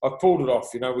 So I've pulled it off.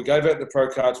 We gave out the pro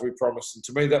cards we promised. And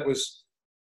to me, that was,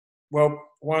 well,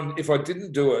 one, if I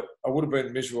didn't do it, I would have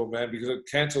been miserable, man, because I'd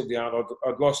cancelled the Arnold.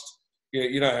 I'd lost,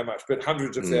 you know how much, but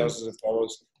hundreds of thousands of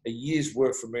dollars, a year's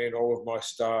work for me and all of my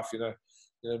staff,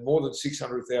 more than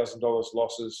 $600,000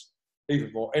 losses,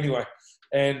 even more. Anyway,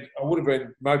 and I would have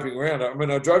been moping around. I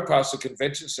mean, I drove past the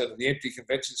convention centre, the empty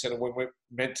convention centre when we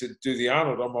meant to do the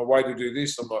Arnold on my way to do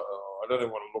this. I'm like, I don't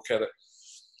even want to look at it.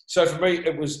 So for me,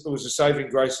 it was a saving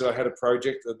grace that I had a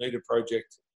project, I need a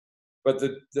project. But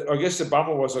I guess the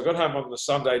bummer was I got home on the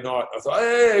Sunday night. I thought,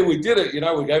 hey, we did it.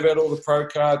 We gave out all the pro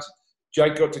cards.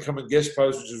 Jake got to come and guest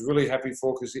pose, which I was really happy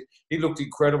for because he looked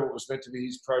incredible. It was meant to be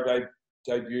his pro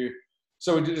debut.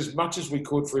 So we did as much as we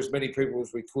could for as many people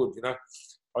as we could,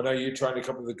 I know you trained a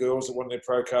couple of the girls that won their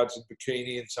pro cards in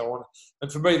Bikini and so on.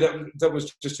 And for me, that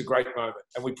was just a great moment.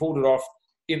 And we pulled it off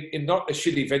in not a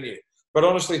shitty venue. But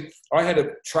honestly, I had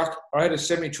a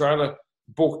semi-trailer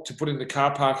booked to put in the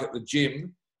car park at the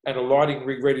gym and a lighting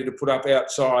rig ready to put up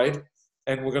outside.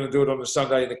 And we're going to do it on a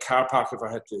Sunday in the car park if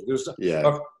I had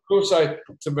to. People say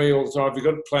to me all the time, have you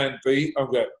got plan B?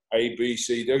 I've got A, B,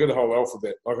 C, D. I've got the whole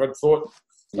alphabet. I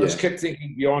just kept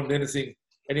thinking beyond anything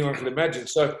anyone could imagine.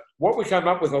 So what we came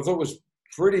up with, I thought was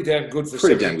pretty damn good for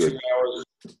 72 hours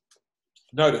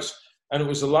notice. And it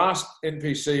was the last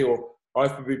NPC or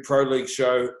IFBB Pro League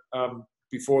show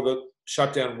before the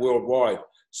shutdown worldwide.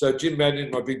 So Jim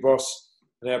Mannion, my big boss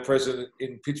and our president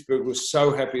in Pittsburgh, was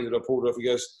so happy that I pulled it off. He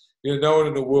goes, no one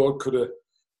in the world could have,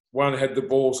 one, had the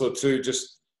balls, or two,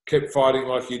 just kept fighting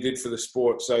like you did for the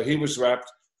sport. So he was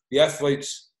wrapped. The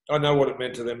athletes I know what it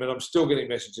meant to them, and I'm still getting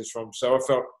messages from them. So I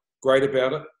felt great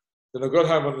about it. Then I got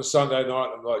home on the Sunday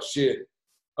night, and I'm like, shit,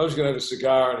 I was going to have a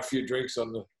cigar and a few drinks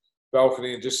on the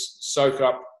balcony and just soak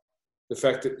up the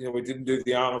fact that, we didn't do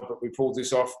the Arnold, but we pulled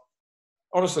this off.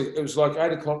 Honestly, it was like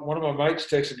 8 o'clock. One of my mates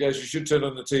texted and goes, you should turn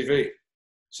on the TV.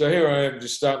 So here I am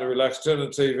just starting to relax, turn on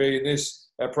the TV, and this,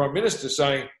 our Prime Minister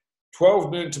saying,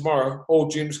 12 noon tomorrow, all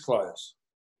gyms close.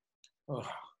 Oh,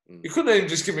 you couldn't even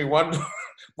just give me one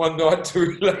night to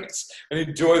relax and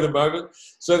enjoy the moment.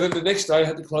 So then the next day I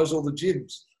had to close all the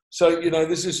gyms. So,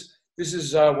 this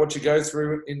is what you go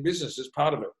through in business as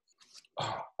part of it.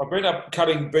 I've been up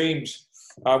cutting beams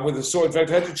with a saw. In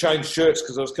fact, I had to change shirts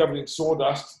because I was covered in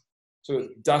sawdust, so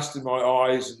dust in my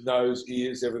eyes, nose,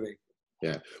 ears, everything.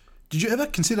 Yeah. Did you ever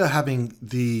consider having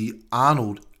the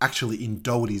Arnold actually in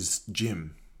Doherty's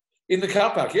gym? In the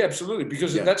car park, yeah, absolutely.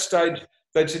 Because at that stage,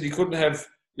 they said you couldn't have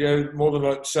more than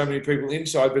like so many people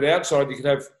inside, but outside you could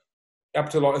have up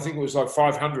to I think it was like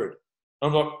 500.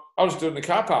 I'm like, I was doing the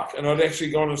car park, and I'd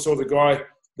actually gone and saw the guy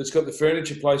that's got the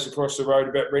furniture place across the road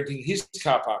about renting his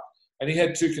car park, and he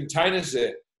had 2 containers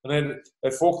there, and they had a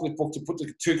forklift book to put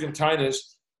the 2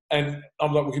 containers. And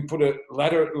I'm like, we could put a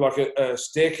ladder, like a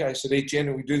staircase at each end,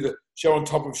 and we do the show on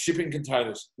top of shipping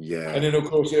containers. Yeah. And then, of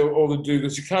course, all the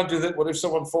dudes, you can't do that. What if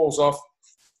someone falls off?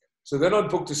 So then I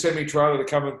booked a semi-trailer to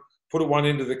come and put one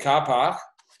into the car park.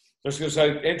 I was going to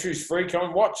say, entry's free, come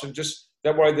and watch. And just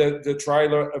that way the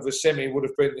trailer of the semi would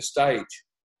have been the stage.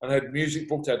 And had music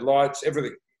booked, had lights,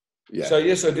 everything. Yeah. So,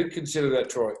 yes, I did consider that,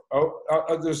 Troy.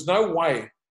 There's no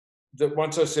way that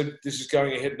once I said this is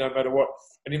going ahead no matter what.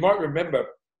 And you might remember,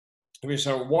 you're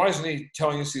saying, why isn't he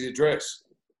telling us the address?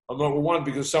 I'm like, well, one,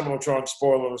 because someone will try and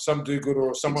spoil it, or some do-gooder,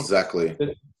 or someone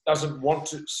that doesn't want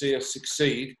to see us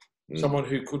succeed, someone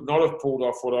who could not have pulled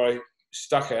off what I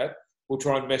stuck at, will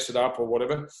try and mess it up or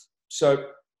whatever. So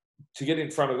to get in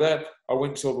front of that, I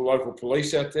went and saw the local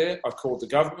police out there. I called the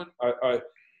government. I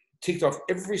ticked off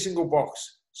every single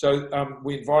box. So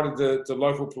we invited the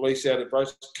local police out at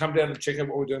Bros. Come down and check out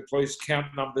what we're doing, please. Count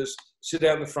numbers, sit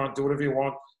out in the front, do whatever you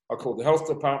want. I called the health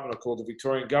department. I called the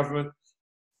Victorian government.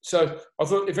 So I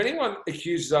thought, if anyone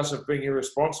accuses us of being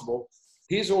irresponsible,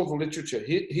 here's all the literature.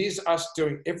 Here's us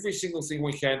doing every single thing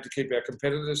we can to keep our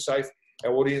competitors safe,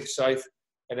 our audience safe,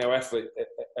 and our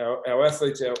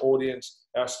athletes, our audience,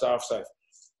 our staff safe.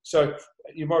 So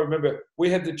you might remember, we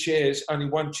had the chairs, only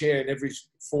one chair in every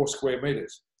 4 square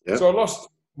metres. Yep. So I lost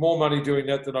more money doing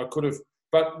that than I could have.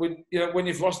 But when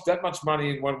you've lost that much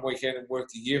money in one weekend and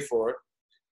worked a year for it,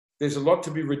 there's a lot to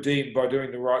be redeemed by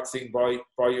doing the right thing by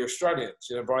your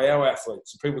Australians, by our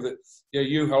athletes, the people that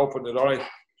you help and that I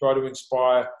try to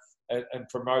inspire and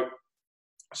promote.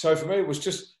 So for me, it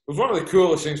was one of the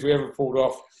coolest things we ever pulled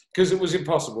off, because it was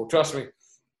impossible. Trust me,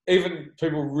 even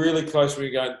people really close to me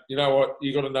going, you know what,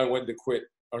 you got to know when to quit.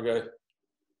 I go,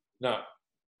 no,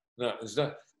 there's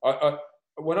no.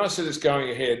 When I said it's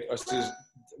going ahead,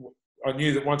 I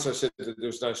knew that once I said that there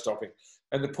was no stopping.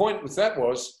 And the point with that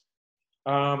was, a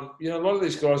lot of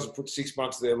these guys have put 6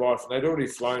 months of their life and they'd already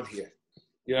flown here,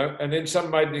 and then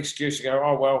some made an excuse to go,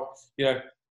 oh, well,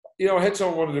 I had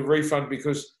someone wanted a refund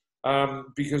because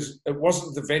it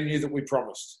wasn't the venue that we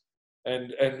promised.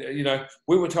 And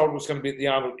we were told it was going to be at the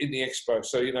Arnold in the Expo.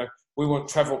 So, we want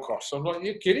travel costs. I'm like, are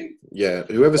you kidding? Yeah.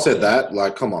 Whoever said that,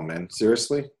 like, come on, man.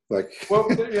 Seriously? Like, well,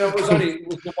 it was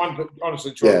the one,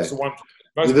 honestly, Troy, it's the one.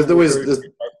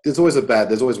 There's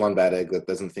always one bad egg that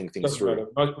doesn't think things through. Matter.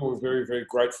 Most people were very, very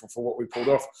grateful for what we pulled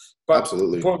off. But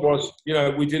absolutely. The point was,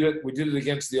 we did it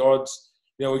against the odds.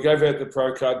 We gave out the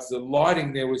pro cards. The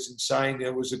lighting there was insane.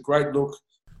 There was a great look.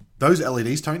 Those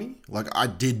LEDs, Tony, like, I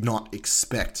did not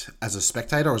expect as a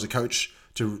spectator or as a coach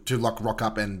to like rock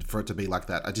up and for it to be like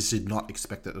that. I just did not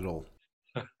expect it at all.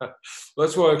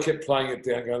 That's why I kept playing it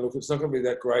down, going, look, it's not going to be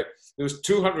that great. There was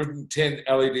 210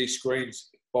 LED screens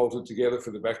bolted together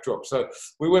for the backdrop. So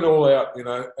we went all out,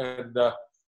 and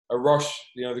Rosh,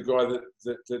 the guy that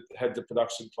had the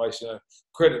production place,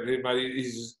 credit to him, mate.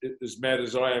 He's as mad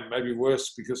as I am, maybe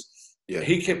worse, because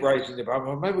he kept raising the bar.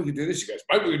 Well, maybe we could do this. He goes,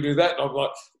 maybe we can do that. And I'm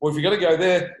like, well, if you're going to go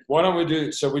there, why don't we do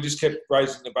it? So we just kept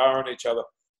raising the bar on each other.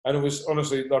 And it was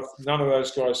honestly, like, none of those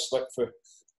guys slept for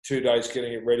 2 days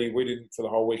getting it ready. We didn't for the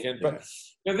whole weekend. Yeah.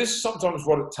 But this is sometimes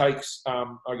what it takes,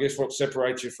 I guess, what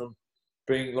separates you from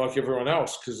being like everyone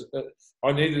else, because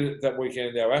I needed it that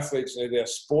weekend. Our athletes needed it. Our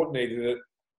sport needed it.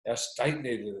 Our state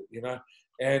needed it,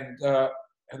 And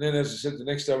then, as I said, the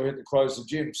next day we had to close the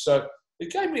gym. So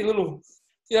it gave me a little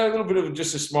bit of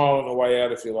just a smile on the way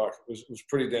out, if you like. It was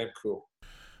pretty damn cool.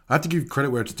 I have to give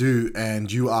credit where it's due,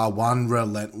 and you are one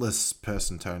relentless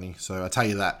person, Tony. So I tell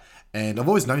you that. And I've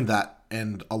always known that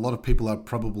and a lot of people are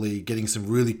probably getting some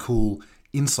really cool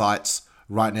insights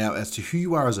right now as to who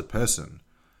you are as a person,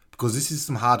 because this is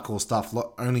some hardcore stuff,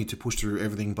 not only to push through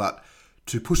everything, but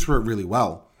to push through it really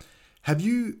well. Have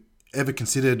you ever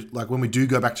considered, like, when we do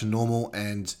go back to normal,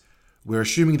 and we're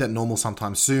assuming that normal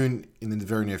sometime soon in the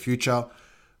very near future,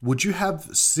 would you have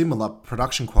similar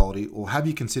production quality, or have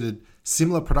you considered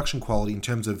similar production quality in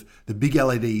terms of the big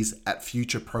LEDs at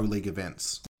future Pro League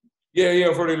events? Yeah,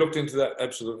 I've already looked into that.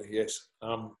 Absolutely, yes.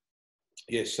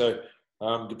 Yes, so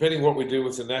depending what we do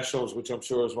with the Nationals, which I'm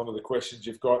sure is one of the questions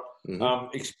you've got,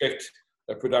 expect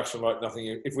a production like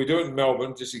nothing. If we do it in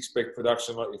Melbourne, just expect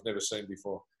production like you've never seen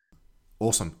before.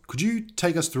 Awesome. Could you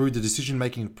take us through the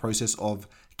decision-making process of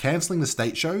cancelling the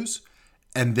state shows,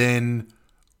 and then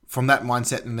from that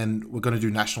mindset, and then we're going to do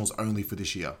Nationals only for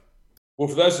this year? Well,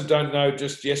 for those that don't know,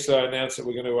 just yesterday I announced that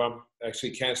we're going to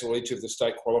actually cancel each of the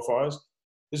state qualifiers.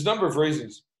 There's a number of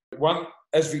reasons. One,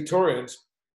 as Victorians,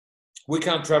 we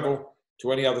can't travel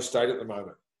to any other state at the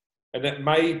moment. And that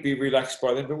may be relaxed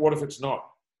by then, but what if it's not?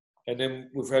 And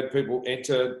then we've had people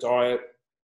enter, diet,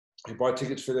 and buy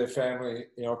tickets for their family.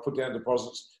 You know, I put down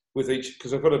deposits with each,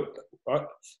 because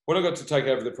when I got to take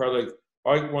over the Pro League,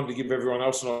 I wanted to give everyone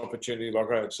else an opportunity like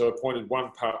I had. So I appointed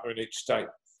one partner in each state.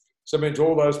 So it means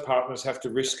all those partners have to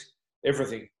risk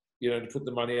everything, to put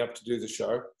the money up to do the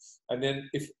show. And then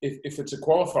if it's a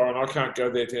qualifier and I can't go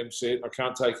there to MC it, I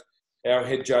can't take our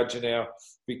head judge and our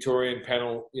Victorian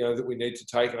panel, that we need to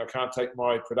take, and I can't take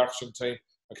my production team,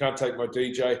 I can't take my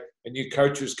DJ, and you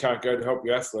coaches can't go to help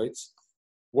your athletes.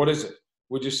 What is it?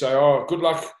 We just say, oh, good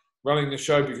luck running the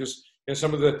show, because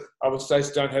some of the other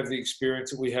states don't have the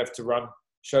experience that we have to run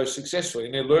shows successfully.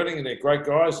 And they're learning, and they're great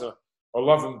guys. And I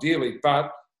love them dearly,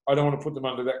 but I don't want to put them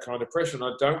under that kind of pressure, and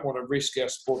I don't want to risk our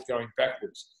sport going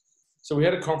backwards. So we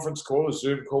had a conference call, a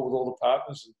Zoom call with all the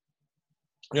partners. And,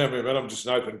 I'm just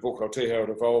an open book. I'll tell you how it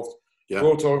evolved. Yeah. We're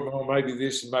all talking about, maybe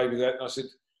this and maybe that. And I said,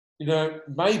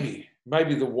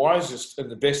 maybe the wisest and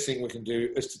the best thing we can do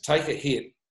is to take a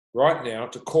hit right now,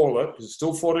 to call it, because it's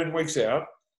still 14 weeks out,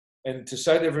 and to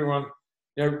say to everyone,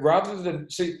 rather than,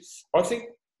 I think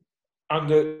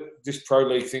under this Pro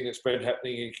League thing that's been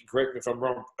happening, you can correct me if I'm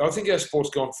wrong, I think our sport's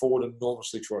gone forward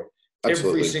enormously, Troy.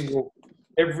 Absolutely.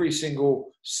 Every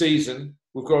single season,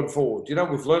 we've gone forward.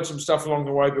 We've learned some stuff along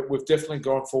the way, but we've definitely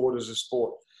gone forward as a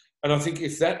sport. And I think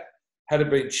if that had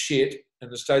been shit, and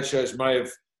the state shows may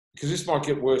have, because this might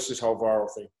get worse, this whole viral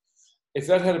thing. If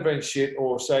that had been shit,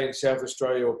 or say in South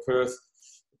Australia or Perth,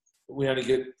 we only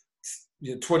get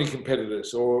 20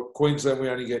 competitors, or Queensland, we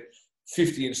only get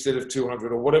 50 instead of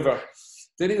 200 or whatever,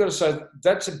 then you've got to say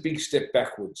that's a big step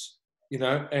backwards,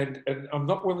 and I'm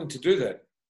not willing to do that.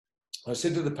 I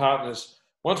said to the partners,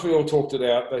 once we all talked it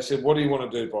out, they said, what do you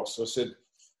want to do, boss? I said,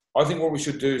 I think what we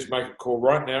should do is make a call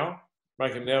right now,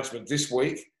 make an announcement this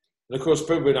week. And of course,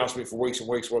 people have been asking me for weeks and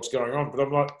weeks what's going on, but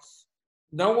I'm like,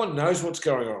 no one knows what's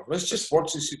going on. Let's just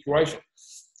watch this situation.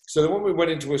 So then when we went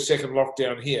into a second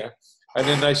lockdown here, and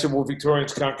then they said, well,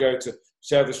 Victorians can't go to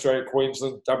South Australia,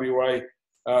 Queensland, WA,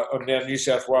 or now New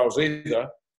South Wales either,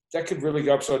 that could really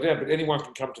go upside down, but anyone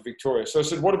can come to Victoria. So I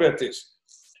said, what about this?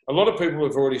 A lot of people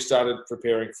have already started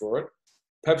preparing for it.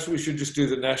 Perhaps we should just do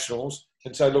the Nationals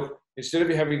and say, look, instead of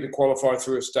you having to qualify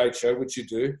through a state show, which you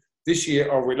do, this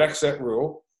year I'll relax that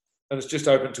rule, and it's just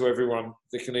open to everyone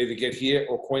that can either get here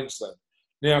or Queensland.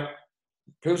 Now,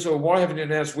 people say, well, why haven't you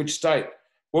announced which state?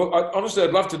 Well, honestly,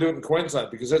 I'd love to do it in Queensland,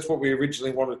 because that's what we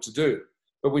originally wanted to do.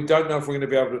 But we don't know if we're going to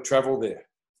be able to travel there.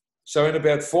 So in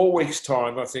about 4 weeks'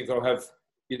 time, I think I'll have,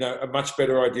 a much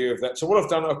better idea of that. So what I've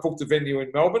done, I've booked a venue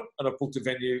in Melbourne, and I've booked a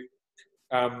venue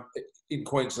in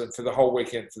Queensland for the whole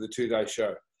weekend for the 2-day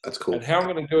show. That's cool. And how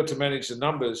I'm going to do it to manage the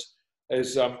numbers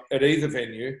is at either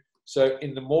venue. So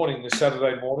in the morning, the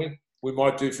Saturday morning, we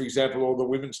might do, for example, all the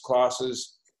women's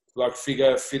classes, like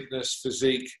figure, fitness,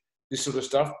 physique, this sort of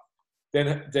stuff.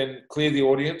 Then clear the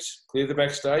audience, clear the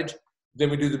backstage. Then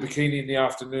we do the bikini in the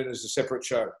afternoon as a separate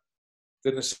show.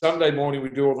 Then the Sunday morning, we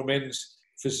do all the men's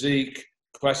physique,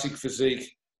 classic physique,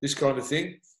 this kind of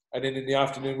thing. And then in the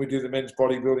afternoon, we do the men's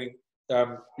bodybuilding,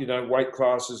 weight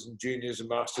classes and juniors and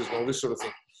masters and all this sort of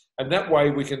thing. And that way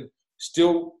we can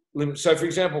still limit. So, for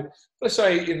example, let's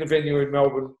say in the venue in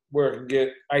Melbourne where I can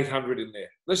get 800 in there.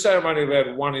 Let's say I'm only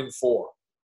allowed 1 in 4.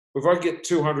 If I get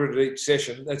 200 at each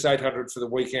session, that's 800 for the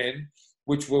weekend,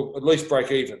 which will at least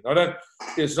break even.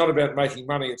 It's not about making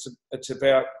money. It's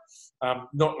about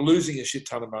not losing a shit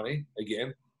ton of money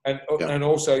again. And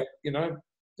also,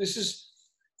 this is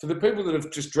for the people that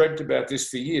have just dreamt about this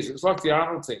for years. It's like the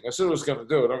Arnold thing. I said I was going to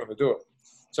do it. I'm going to do it.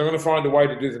 So I'm going to find a way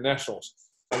to do the Nationals.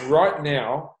 And right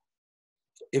now,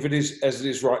 if it is as it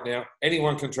is right now,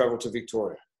 anyone can travel to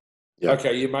Victoria. Yeah.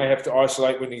 Okay, you may have to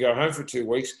isolate when you go home for 2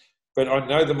 weeks, but I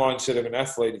know the mindset of an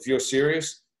athlete. If you're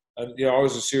serious, and I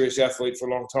was a serious athlete for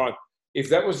a long time, if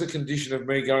that was the condition of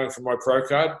me going for my pro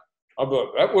card, I'm like,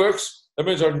 that works. That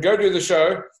means I can go do the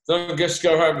show, then I guess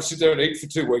go home and sit there and eat for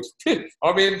 2 weeks.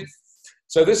 I'm in.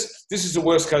 So this is the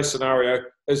worst case scenario,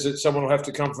 is that someone will have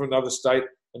to come from another state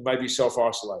and maybe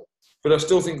self-isolate. But I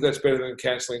still think that's better than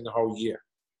cancelling the whole year.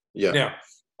 Yeah. Now,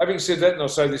 having said that, and I'll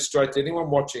say this straight to anyone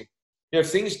watching, if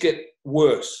things get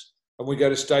worse and we go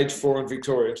to stage 4 in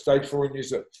Victoria, stage 4 in New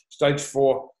Zealand, stage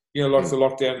 4, like the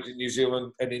lockdowns in New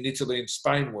Zealand and in Italy and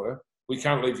Spain were, we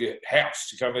can't leave your house,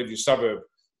 you can't leave your suburb,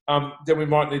 then we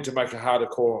might need to make a harder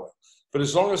call on it. But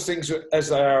as long as things are as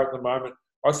they are at the moment,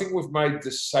 I think we've made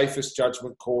the safest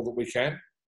judgment call that we can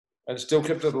and still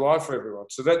kept it alive for everyone.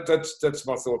 So that's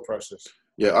my thought process.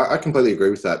 Yeah, I completely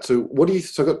agree with that. So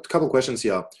so I've got a couple of questions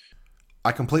here.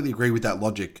 I completely agree with that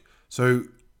logic. So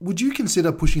would you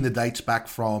consider pushing the dates back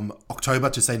from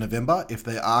October to, say, November if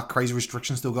there are crazy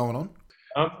restrictions still going on?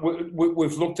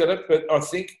 We've looked at it, but I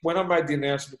think when I made the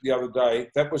announcement the other day,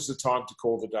 that was the time to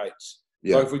call the dates.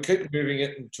 Yeah. So if we keep moving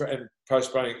it and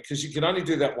postponing it, because you can only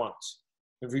do that once.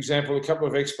 And for example, a couple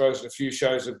of expos and a few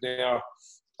shows have now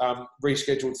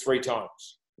rescheduled 3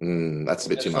 times. That's a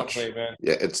bit too much. Me, man.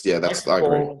 Yeah, I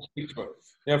agree.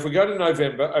 Now, if we go to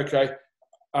November, okay,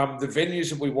 the venues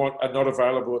that we want are not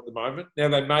available at the moment. Now,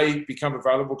 they may become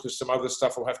available because some other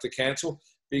stuff will have to cancel.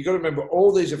 But you've got to remember,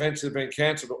 all these events that have been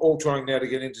cancelled are all trying now to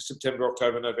get into September,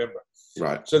 October, November.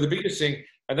 Right. So the biggest thing,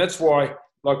 and that's why,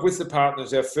 like with the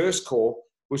partners, our first call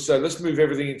was say, let's move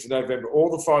everything into November,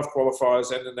 all the 5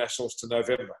 qualifiers and the nationals to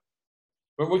November.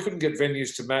 But we couldn't get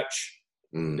venues to match.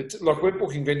 Like we're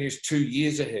booking venues 2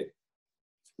 years ahead.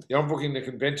 I'm booking the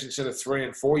convention centre 3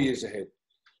 and 4 years ahead.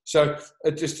 So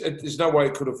there's no way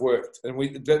it could have worked.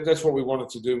 And that's what we wanted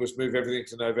to do, was move everything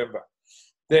to November.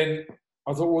 Then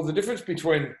I thought, well, the difference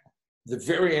between the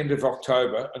very end of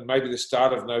October and maybe the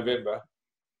start of November,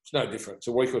 it's no different. It's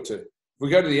a week or two. If we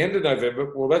go to the end of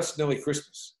November, well, that's nearly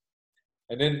Christmas.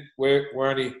 And then we're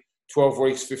only 12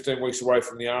 weeks, 15 weeks away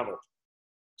from the Arnold.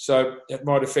 So it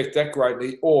might affect that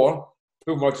greatly. Or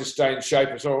people might just stay in shape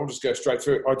and say, I'll just go straight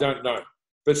through. I don't know.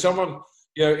 But someone,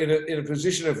 in a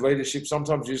position of leadership,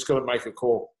 sometimes you just got to make a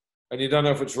call. And you don't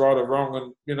know if it's right or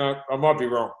wrong. And, I might be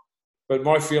wrong. But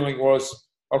my feeling was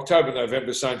October,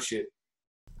 November, same shit.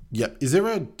 Yep. Is there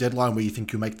a deadline where you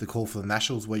think you'll make the call for the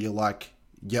Nationals where you're like,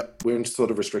 yep, we're in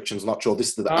sort of restrictions, not sure, this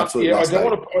is the absolute last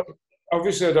day?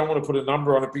 Obviously, I don't want to put a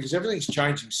number on it because everything's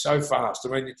changing so fast. I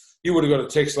mean, you would have got a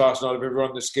text last night of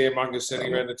everyone, the scaremongers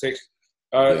sending around the text.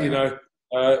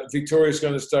 Victoria's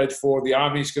going to stage 4. The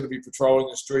army's going to be patrolling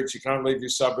the streets. You can't leave your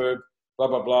suburb, blah,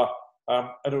 blah, blah.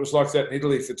 And it was like that in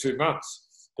Italy for 2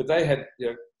 months. But they had,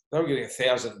 they were getting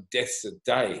 1,000 deaths a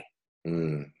day.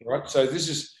 Right? So this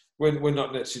is when we're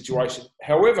not in that situation.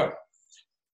 However,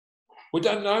 we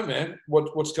don't know, man,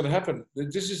 what's going to happen.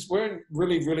 We're in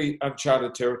really, really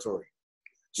uncharted territory.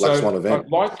 So I'd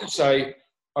like to say,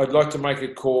 I'd like to make a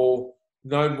call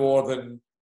no more than,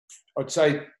 I'd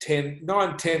say 10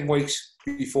 weeks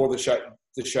before the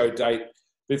show date.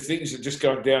 If things are just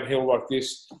going downhill like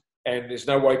this and there's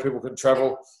no way people can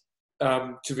travel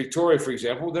to Victoria, for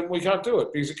example, then we can't do it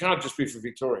because it can't just be for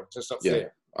Victorians. That's not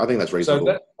fair. I think that's reasonable.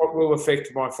 So what will affect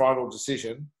my final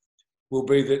decision will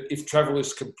be that if travel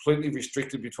is completely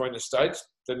restricted between the states,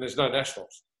 then there's no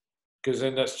nationals. Because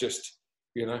then that's just,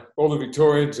 all the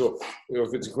Victorians or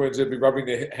if it's a Queensland, they'd be rubbing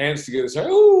their hands together and saying,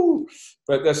 ooh,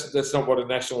 but that's not what a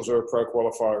nationals or a pro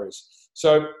qualifier is.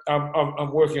 So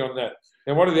I'm working on that.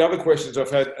 And one of the other questions I've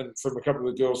had and from a couple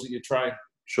of the girls that you train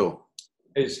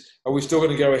is, are we still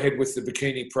going to go ahead with the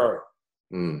Bikini Pro?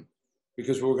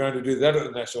 Because we were going to do that at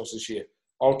the nationals this year.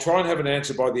 I'll try and have an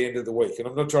answer by the end of the week. And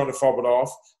I'm not trying to fob it off,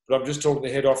 but I'm just talking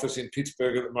to head office in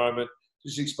Pittsburgh at the moment,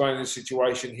 just explaining the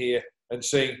situation here and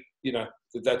seeing,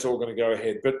 that's all going to go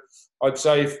ahead. But I'd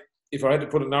say if I had to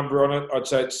put a number on it, I'd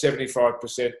say it's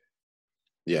 75%.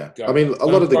 Yeah. Go. I mean,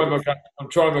 I'm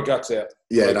trying my guts out.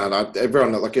 Yeah, no.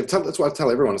 Everyone, that's why I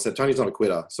tell everyone, I said, Tony's not a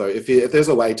quitter. So if there's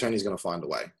a way, Tony's going to find a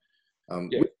way. I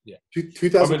mean,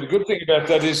 the good thing about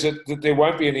that is that there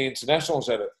won't be any internationals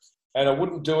at it. And I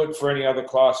wouldn't do it for any other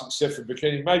class except for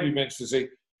bikini, maybe men's physique,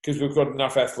 because we've got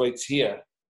enough athletes here.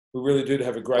 We really do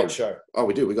have a great show. Oh,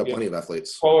 we do. We've got plenty of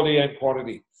athletes. Quality and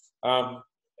quantity. So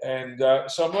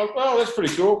I'm like, well, that's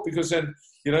pretty cool because then,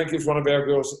 it gives one of our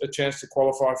girls a chance to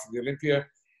qualify for the Olympia.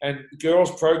 And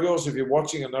girls, pro girls, if you're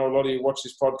watching, I know a lot of you watch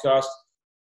this podcast,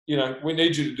 we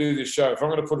need you to do this show. If I'm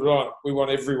going to put it on, we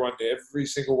want everyone there, every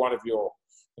single one of you all.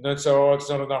 And don't say, it's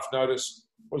not enough notice.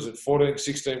 What is it, 14,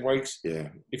 16 weeks? Yeah.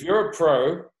 If you're a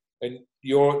pro and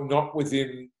you're not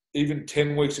within even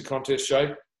 10 weeks of contest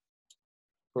shape,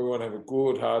 probably want to have a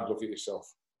good, hard look at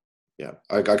yourself. Yeah,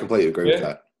 I completely agree with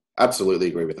that. Absolutely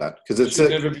agree with that. Because it's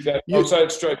never be that. I'll say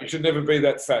it straight. You should never be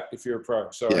that fat if you're a pro.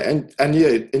 Sorry. Yeah, and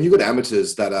you've got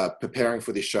amateurs that are preparing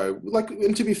for this show.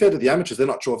 And to be fair to the amateurs, they're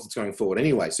not sure if it's going forward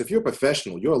anyway. So if you're a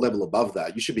professional, you're a level above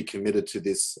that. You should be committed to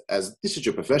this as this is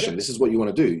your profession. Yeah. This is what you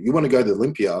want to do. You want to go to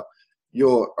Olympia.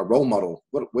 You're a role model.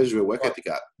 Where's your work ethic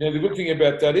at? Now the good thing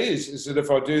about that is that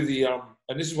if I do the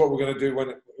and this is what we're going to do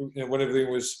when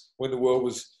everything was when the world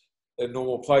was a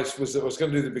normal place was that I was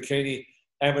going to do the bikini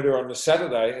amateur on the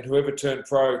Saturday, and whoever turned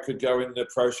pro could go in the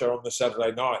pro show on the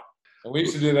Saturday night. And we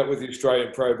used to do that with the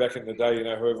Australian pro back in the day. You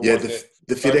know, whoever won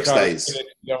the FedEx days,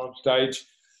 go on stage,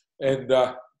 and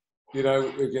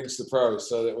against the pros.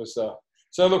 So that was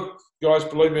so. Look, guys,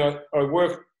 believe me, I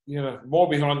work more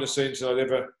behind the scenes than I'd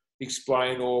ever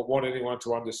explain or want anyone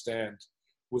to understand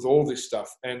with all this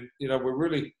stuff. And we're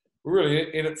really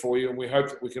in it for you, and we hope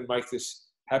that we can make this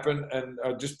happen. And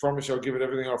I just promise you I'll give it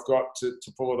everything I've got to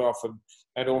pull it off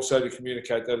and also to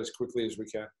communicate that as quickly as we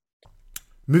can.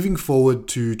 Moving forward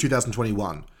to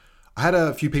 2021, I had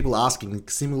a few people asking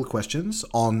similar questions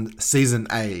on Season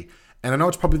A. And I know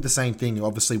it's probably the same thing.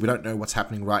 Obviously, we don't know what's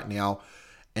happening right now.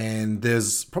 And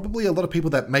there's probably a lot of people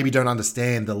that maybe don't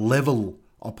understand the level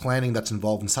of planning that's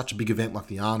involved in such a big event like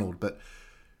the Arnold. But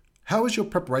how is your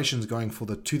preparations going for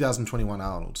the 2021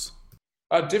 Arnolds?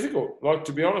 Difficult.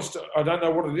 To be honest, I don't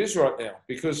know what it is right now,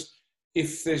 because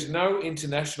if there's no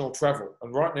international travel,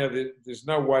 and right now there's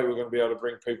no way we're going to be able to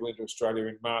bring people into Australia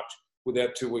in March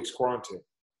without 2 weeks quarantine,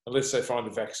 unless they find a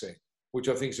vaccine, which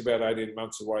I think is about 18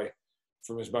 months away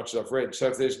from as much as I've read. So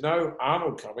if there's no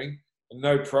Arnold coming and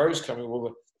no pros coming,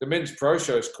 well, the men's pro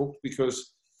show is cooked,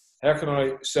 because how can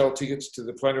I sell tickets to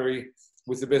the plenary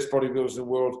with the best bodybuilders in the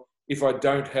world if I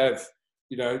don't have,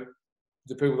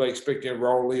 the people they expect,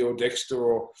 Rowley or Dexter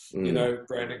or,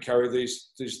 Brandon Curry,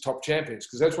 these top champions,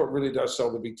 because that's what really does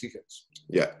sell the big tickets.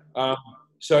 Yeah.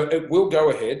 So it will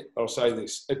go ahead. I'll say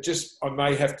this. I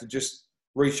may have to just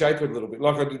reshape it a little bit,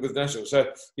 like I did with National.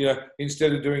 So,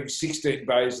 instead of doing 16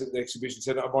 bays at the exhibition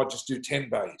centre, I might just do 10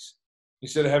 bays.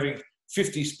 Instead of having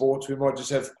 50 sports, we might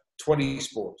just have 20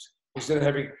 sports. Instead of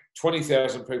having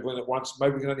 20,000 people in at once,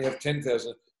 maybe we can only have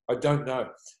 10,000. I don't know.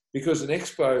 Because an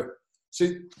expo,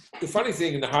 see, the funny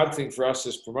thing and the hard thing for us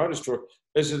as promoters, Troy,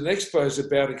 is that an expo is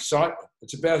about excitement.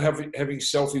 It's about having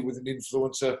selfie with an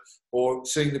influencer, or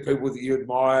seeing the people that you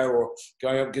admire, or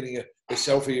going up getting a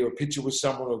selfie or a picture with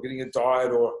someone, or getting a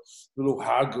diet or a little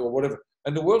hug or whatever.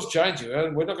 And the world's changing,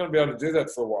 and we're not going to be able to do that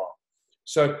for a while.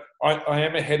 So I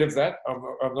am ahead of that.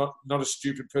 I'm not a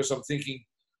stupid person. I'm thinking,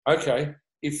 okay,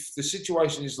 if the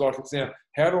situation is like it's now,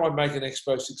 how do I make an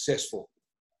expo successful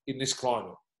in this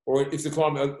climate? Or if the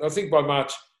climate, I think by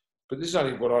March, but this is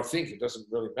only what I think, it doesn't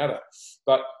really matter.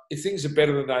 But if things are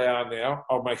better than they are now,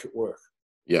 I'll make it work.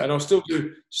 Yeah. And I'll still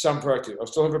do some pro activity. I'll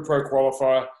still have a pro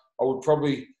qualifier. I would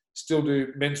probably still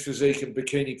do men's physique and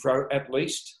bikini pro at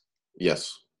least.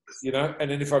 Yes.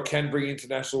 And then if I can bring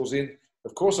internationals in,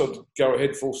 of course I'll go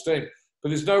ahead full steam. But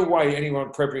there's no way anyone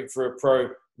prepping for a pro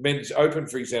men's open,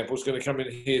 for example, is going to come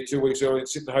in here 2 weeks early and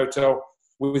sit in the hotel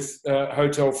with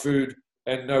hotel food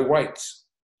and no weights.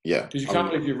 Yeah. Because you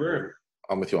can't leave your room.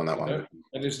 I'm with you on that one.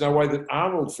 And there's no way that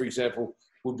Arnold, for example,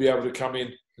 would be able to come in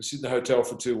and sit in the hotel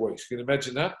for 2 weeks. Can you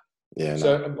imagine that? Yeah.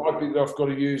 So it might be that I've got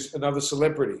to use another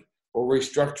celebrity or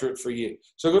restructure it for a year.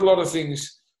 So I've got a lot of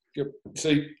things.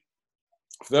 See,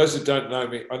 for those that don't know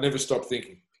me, I never stop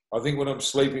thinking. I think when I'm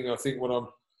sleeping, I think when I'm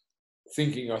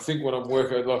thinking, I think when I'm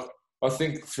working, I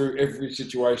think through every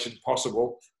situation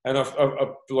possible. And I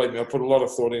believe me, I put a lot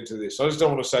of thought into this. I just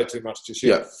don't want to say too much just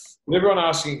yet. Yeah. With everyone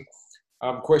asking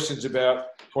questions about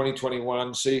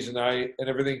 2021, Season A and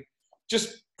everything,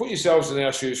 just put yourselves in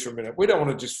our shoes for a minute. We don't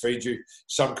want to just feed you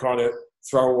some kind of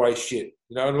throwaway shit.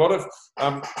 And a lot of,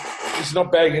 it's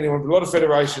not bagging anyone, but a lot of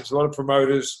federations, a lot of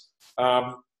promoters,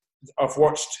 I've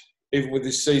watched, even with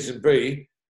this Season B,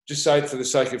 just say it for the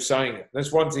sake of saying it.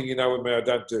 That's one thing with me I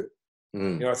don't do.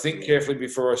 I think carefully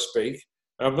before I speak.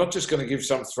 And I'm not just going to give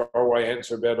some throwaway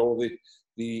answer about all the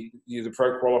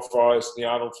pro qualifiers and the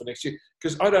Arnold for next year,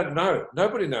 because I don't know.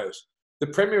 Nobody knows. The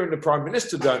Premier and the Prime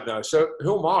Minister don't know. So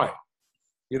who am I?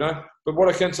 But what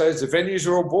I can say is the venues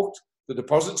are all booked, the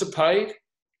deposits are paid,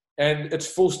 and it's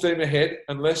full steam ahead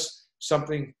unless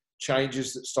something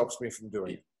changes that stops me from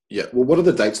doing it. Yeah. Well, what are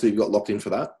the dates that you've got locked in for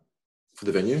that? For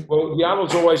the venue? Well, the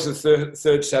Arnold's always the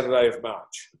third Saturday of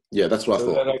March. Yeah, that's what I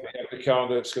thought. The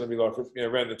calendar, it's going to be like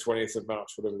around the 20th of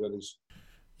March, whatever that is.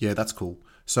 Yeah, that's cool.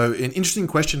 So an interesting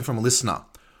question from a listener.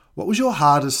 What was your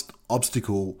hardest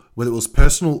obstacle, whether it was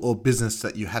personal or business,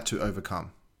 that you had to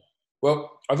overcome?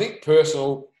 Well, I think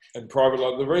personal and private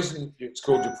life. The reason it's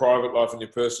called your private life and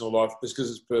your personal life is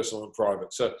because it's personal and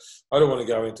private. So I don't want to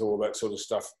go into all that sort of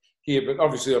stuff here, but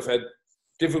obviously I've had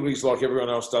difficulties like everyone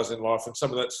else does in life, and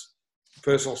some of that's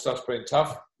personal stuff's been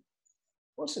tough.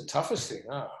 What's the toughest thing?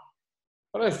 I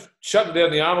don't know, shutting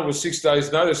down the Arnold with 6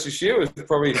 days' notice this year was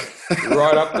probably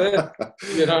right up there.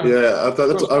 You know? Yeah, I thought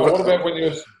that's. What about when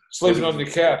you were sleeping on your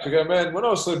couch? I go, man, when I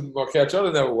was sleeping on my couch, I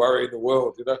didn't have a worry in the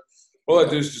world. You know, all I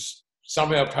do is just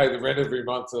somehow pay the rent every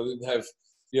month. I didn't have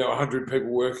 100 people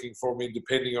working for me,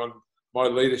 depending on my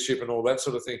leadership and all that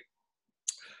sort of thing.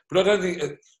 But I don't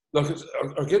think.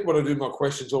 I get what I do in my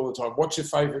questions all the time. What's your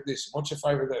favourite this? What's your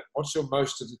favourite that? What's your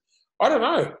most of it? I don't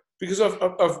know, because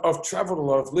I've travelled a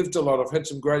lot, I've lived a lot, I've had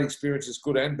some great experiences,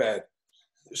 good and bad.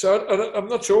 So I'm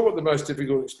not sure what the most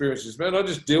difficult experience is, man. I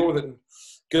just deal with it and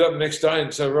get up the next day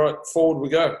and say, right, forward we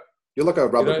go. You're like a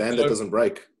rubber band that doesn't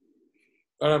break.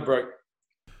 I don't break.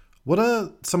 What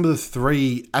are some of the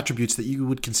 3 attributes that you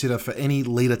would consider for any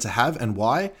leader to have, and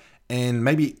why? And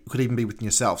maybe it could even be within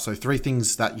yourself. So 3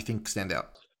 things that you think stand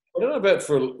out. I don't know about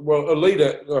a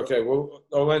leader. Okay, well,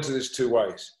 I'll answer this 2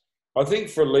 ways. I think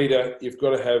for a leader, you've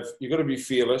got to be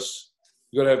fearless.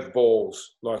 You've got to have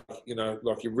balls. You've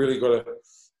really got to,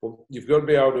 you've got to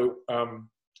be able to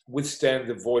withstand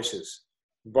the voices.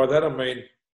 By that, I mean,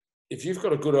 if you've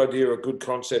got a good idea or a good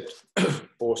concept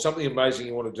or something amazing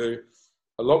you want to do,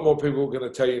 a lot more people are going to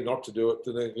tell you not to do it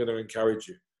than they're going to encourage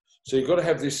you. So you've got to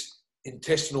have this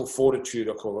intestinal fortitude,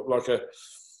 I call it,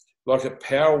 like a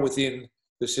power within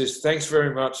that says, thanks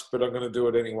very much, but I'm going to do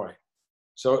it anyway.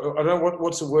 So I don't know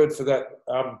what's the word for that.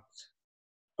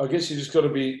 I guess you just got to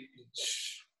be,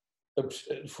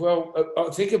 I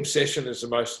think obsession is the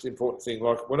most important thing.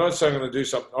 Like when I say I'm going to do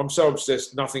something, I'm so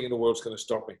obsessed, nothing in the world's going to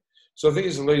stop me. So I think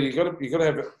as a leader, you got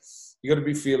to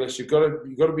be fearless. You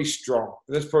got to be strong.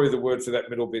 And that's probably the word for that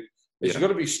middle bit. You've got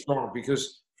to be strong,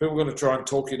 because people are going to try and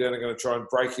talk you down. They're going to try and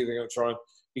break you. They're going to try and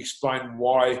explain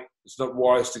why it's not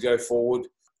wise to go forward.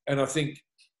 And I think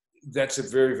that's a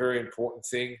very, very important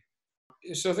thing.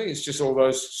 So I think it's just all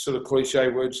those sort of cliche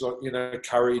words like,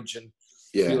 courage and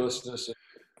fearlessness.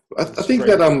 I think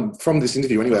that from this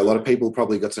interview anyway, a lot of people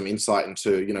probably got some insight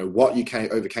into, what you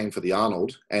overcame for the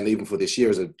Arnold, and even for this year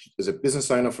as a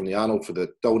business owner from the Arnold, for the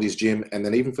Doherty's gym, and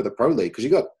then even for the Pro League, because you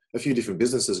got a few different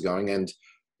businesses going, and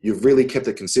you've really kept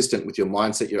it consistent with your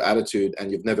mindset, your attitude,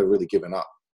 and you've never really given up.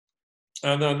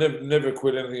 No, never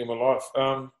quit anything in my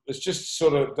life. It's just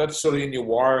that's sort of in your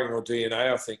wiring or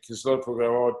DNA, I think, because a lot of people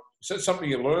go, oh, is that something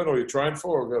you learn or you train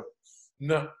for? I go,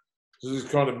 no, this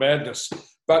is kind of madness.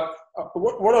 But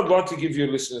what I'd like to give your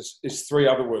listeners is 3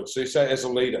 other words. So you say, as a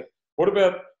leader, what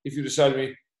about if you just say to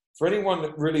me, for anyone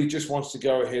that really just wants to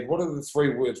go ahead, what are the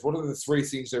 3 words? What are the 3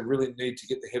 things they really need to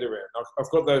get their head around? I've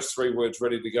got those 3 words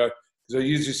ready to go, because I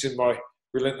use this in my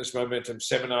Relentless Momentum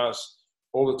seminars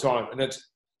all the time. And it's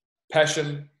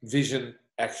passion, vision,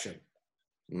 action.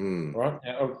 Right?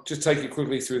 Now, I'll just take you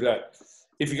quickly through that.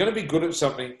 If you're going to be good at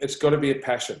something, it's got to be a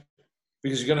passion,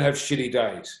 because you're going to have shitty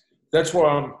days. That's why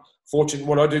I'm fortunate in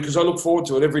what I do, because I look forward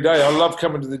to it every day. I love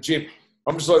coming to the gym.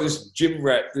 I'm just like this gym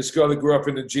rat, this guy that grew up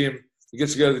in the gym. He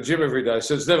gets to go to the gym every day.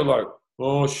 So it's never like,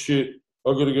 oh, shit,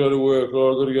 I've got to go to work.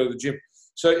 Oh, I've got to go to the gym.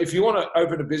 So if you want to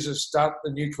open a business, start a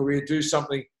new career, do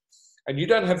something, and you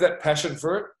don't have that passion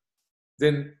for it,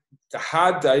 then the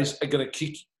hard days are going to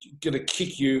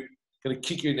kick you in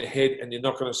the head, and you're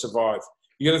not going to survive.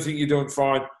 You're going to think you're doing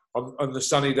fine on the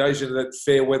sunny days, and that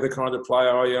fair weather kind of play.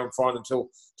 Oh yeah, I'm fine until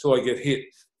I get hit.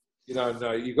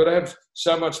 No, you've got to have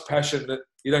so much passion that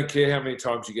you don't care how many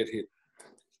times you get hit.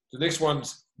 The next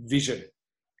one's vision,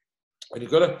 and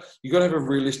you've got to have a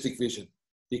realistic vision.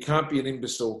 You can't be an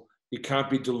imbecile. You can't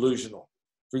be delusional.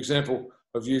 For example,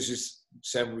 I've used this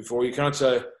example before. You can't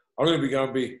say, I'm going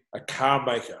to be a car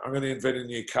maker. I'm going to invent a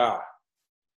new car.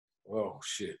 Well,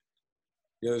 shit.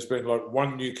 There's been like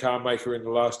one new car maker in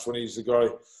the last 20 years. The guy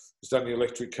has done the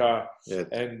electric car. Yeah,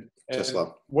 and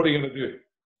Tesla. What are you going to do?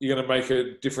 You're going to make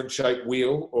a different shaped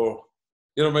wheel, or,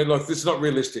 you know what I mean? Like, this is not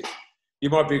realistic.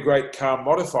 You might be a great car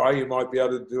modifier. You might be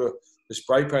able to do a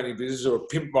spray painting business or a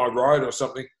pimp my ride or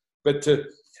something. But you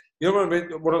know what I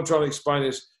mean? What I'm trying to explain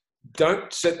is,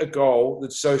 don't set a goal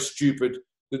that's so stupid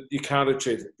that you can't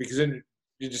achieve it, because then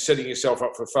you're just setting yourself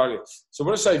up for failure. So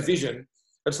when I say vision,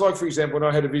 it's like, for example, when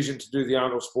I had a vision to do the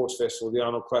Arnold Sports Festival, the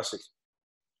Arnold Classic,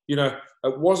 it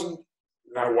wasn't,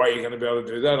 no way you're going to be able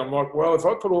to do that. I'm like, well, if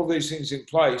I put all these things in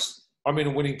place, I'm in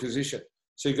a winning position.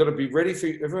 So you've got to be ready for,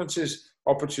 everyone says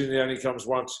opportunity only comes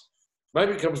once.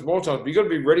 Maybe it comes more times, but you've got to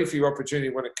be ready for your opportunity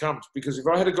when it comes. Because if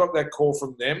I had got that call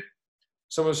from them,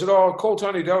 someone said, oh, I'll call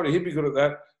Tony Doherty, he'd be good at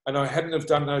that, and I hadn't have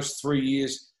done those 3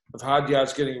 years of hard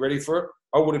yards getting ready for it,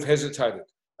 I would have hesitated.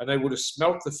 and they would have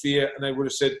smelt the fear and they would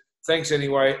have said, thanks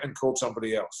anyway, and called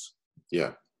somebody else.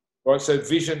 Yeah. Right. So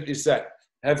vision is that.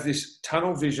 Have this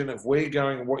tunnel vision of where you're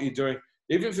going and what you're doing.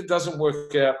 Even if it doesn't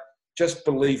work out, just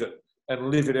believe it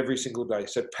and live it every single day.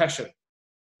 So passion,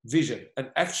 vision, and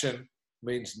action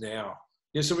means now.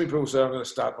 So many people say, I'm going to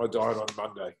start my diet on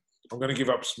Monday. I'm going to give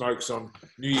up smokes on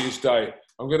New Year's Day.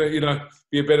 I'm going to,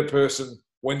 be a better person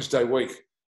Wednesday week.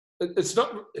 It's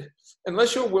not,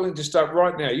 unless you're willing to start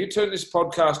right now. You turn this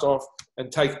podcast off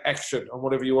and take action on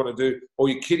whatever you want to do, or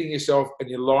you're kidding yourself and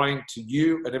you're lying to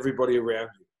you and everybody around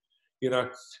you.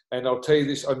 And I'll tell you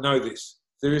this, I know this.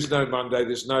 There is no Monday,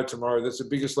 there's no tomorrow. That's the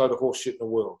biggest load of horse shit in the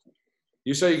world.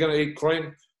 You say you're going to eat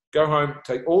clean, go home,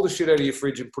 take all the shit out of your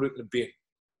fridge and put it in the bin.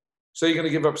 So you're going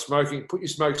to give up smoking, put your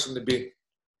smokes in the bin.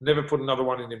 Never put another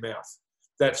one in your mouth.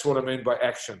 That's what I mean by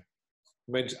action.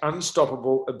 It means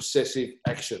unstoppable, obsessive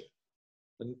action.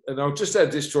 And I'll just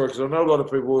add this, Troy, because I know a lot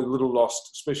of people are a little lost,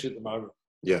 especially at the moment.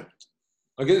 Yeah.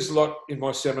 I get this a lot in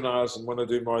my seminars and when I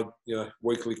do my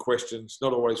weekly questions,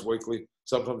 not always weekly,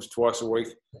 sometimes twice a week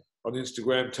on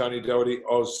Instagram, Tony Doherty,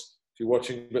 Oz, if you're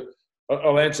watching. But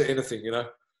I'll answer anything,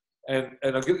 And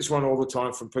I get this one all the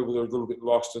time from people that are a little bit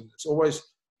lost. And it's always,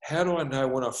 how do I know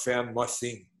when I've found my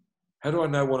thing? How do I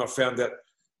know when I found that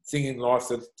thing in life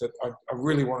that I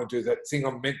really want to do, that thing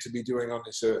I'm meant to be doing on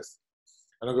this earth?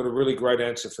 And I've got a really great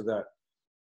answer for that.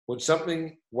 When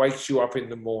something wakes you up in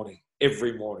the morning,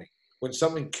 every morning, when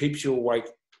something keeps you awake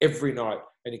every night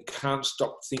and you can't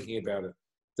stop thinking about it,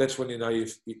 that's when you know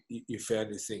you've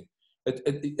found your thing.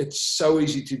 It's so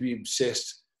easy to be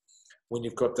obsessed when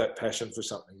you've got that passion for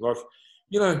something. Like,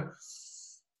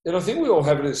 and I think we all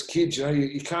have it as kids,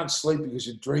 you can't sleep because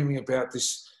you're dreaming about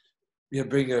this,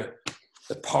 being a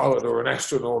pilot or an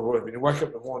astronaut or whatever. And you wake up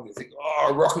in the morning and you think,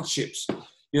 oh, rocket ships,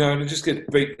 and it just gets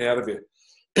beaten out of you.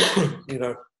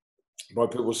 By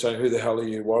people saying, who the hell are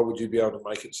you? Why would you be able to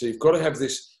make it? So you've got to have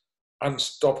this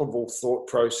unstoppable thought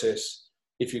process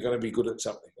if you're going to be good at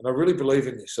something. And I really believe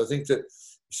in this. I think that if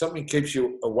something keeps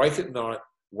you awake at night,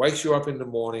 wakes you up in the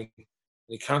morning, and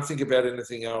you can't think about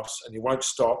anything else and you won't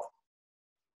stop,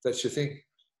 that's your thing.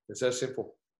 It's that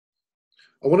simple.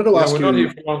 I wanted to ask you... We're not here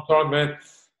for a long time, man.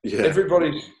 Yeah.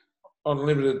 Everybody's on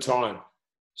limited time.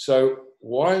 So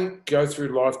why go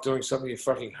through life doing something you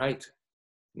fucking hate?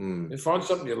 And find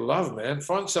something you love, man.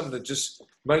 Find something that just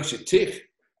makes you tick.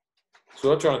 That's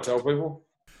what I try and tell people.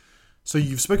 So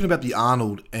you've spoken about the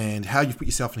Arnold and how you've put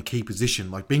yourself in a key position,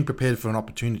 like being prepared for an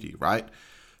opportunity, right?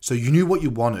 So you knew what you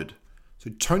wanted. So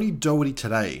Tony Doherty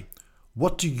today,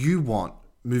 what do you want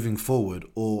moving forward,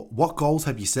 or what goals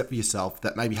have you set for yourself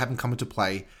that maybe haven't come into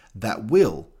play that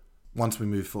will once we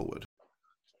move forward?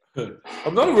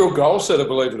 I'm not a real goal setter,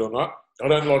 believe it or not. I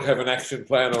don't like have an action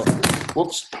plan or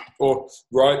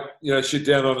write, shit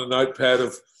down on a notepad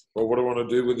of, what do I want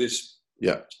to do with this?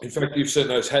 Yeah. In fact, you've seen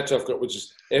those hats I've got, which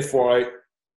is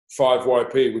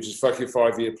FY5YP, which is fuck your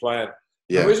 5-year plan.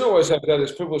 Yeah. The reason I always have that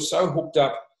is people are so hooked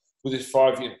up with this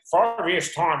 5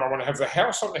 years time. I want to have the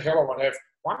house on the hill. I want to have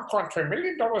 $1.2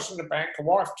 million in the bank, a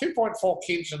wife, 2.4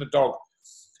 kids, and a dog.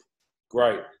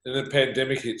 Great. And the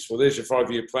pandemic hits. Well, there's your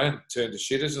 5-year plan. Turned to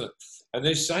shit, isn't it? And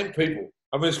these same people,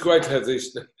 it's great to have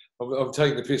these. I'm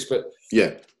taking the piss, but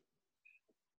yeah,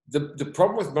 the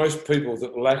problem with most people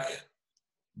that lack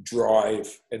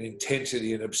drive and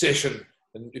intensity and obsession,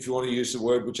 and if you want to use the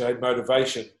word, which I hate,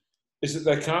 motivation, is that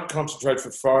they can't concentrate for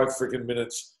 5 freaking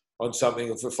minutes on something,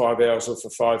 or for 5 hours, or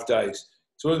for 5 days.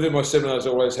 So when I do my seminars,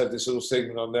 I always have this little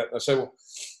segment on that. And I say, how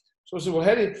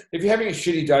do you, if you're having a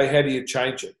shitty day, how do you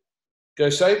change it?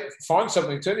 Find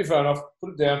something, turn your phone off,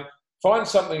 put it down, find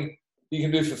something you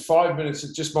can do for 5 minutes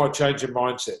that just might change your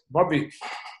mindset. It might be,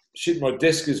 shit, my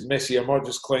desk is messy. I might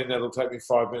just clean that. It'll take me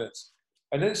 5 minutes.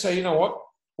 And then say, you know what?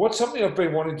 What's something I've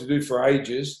been wanting to do for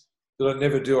ages that I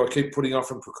never do? I keep putting off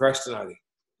and procrastinating.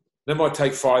 That might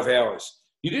take 5 hours.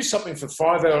 You do something for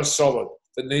 5 hours solid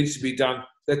that needs to be done,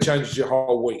 that changes your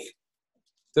whole week.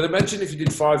 Then imagine if you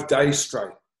did 5 days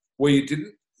straight where you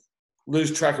didn't lose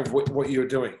track of what you were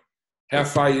doing, how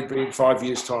far you'd be in 5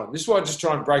 years' time. This is why I just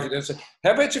try and break it down and say,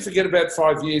 how about you forget about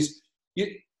 5 years?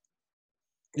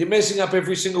 You're messing up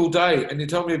every single day and you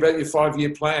tell me about your 5-year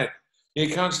plan. You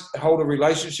can't hold a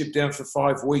relationship down for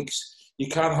 5 weeks. You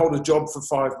can't hold a job for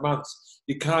 5 months.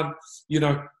 You can't,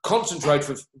 concentrate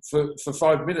for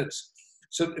 5 minutes.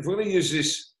 So if we're going to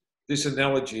use this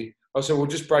analogy, I say, well,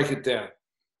 just break it down.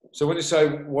 So when you say,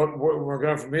 what we're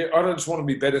going from here, I don't just want to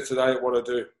be better today at what I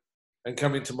do and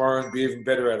come in tomorrow and be even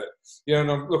better at it. And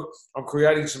I'm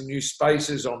creating some new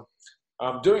spaces. I'm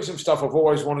doing some stuff I've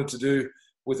always wanted to do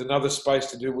with another space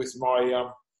to do with my,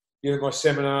 my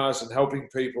seminars and helping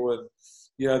people and,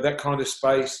 that kind of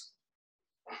space.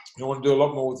 I want to do a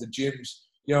lot more with the gyms.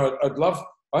 You know,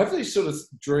 I have these sort of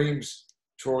dreams,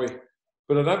 Troy,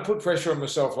 but I don't put pressure on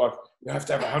myself like you have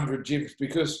to have 100 gyms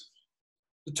because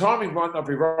the timing might not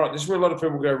be right. This is where a lot of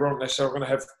people go wrong. They say, I'm going to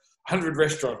have 100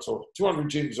 restaurants or 200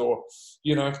 gyms or,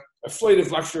 you know, a fleet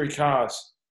of luxury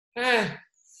cars.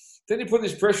 Then you put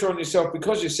this pressure on yourself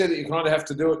because you said it, you kind of have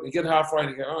to do it. And you get halfway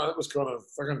and you go, oh, that was kind of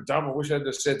fucking dumb. I wish I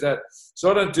hadn't said that.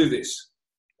 So I don't do this,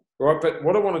 right? But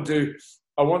what I want to do,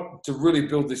 I want to really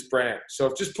build this brand. So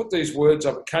I've just put these words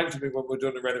up. It came to me when we were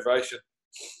doing the renovation.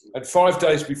 And 5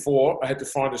 days before, I had to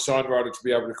find a sign writer to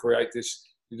be able to create this.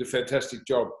 He did a fantastic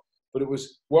job. But it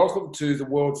was, welcome to the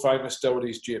world famous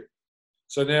Doherty's gym.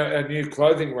 So now our new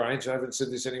clothing range, I haven't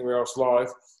said this anywhere else live,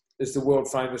 is the world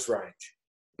famous range.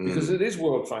 Because it is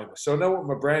world famous. So I know what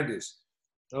my brand is.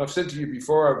 And I've said to you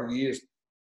before over the years,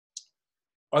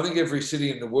 I think every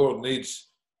city in the world needs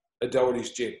a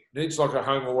Doherty's gym. Needs like a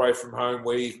home away from home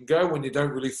where you can go when you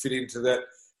don't really fit into that,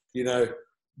 you know,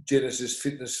 Genesis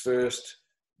Fitness First,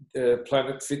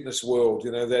 Planet Fitness world,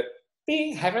 you know, that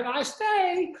bing, have a nice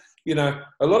day. You know,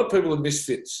 a lot of people are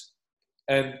misfits.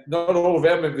 And not all of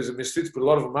our members are misfits, but a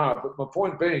lot of them are. But my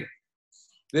point being,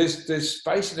 there's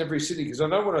space in every city. Because I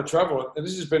know when I travel, and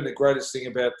this has been the greatest thing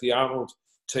about the Arnold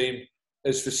team,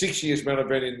 is for 6 years, man, I've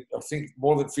been in, I think,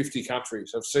 more than 50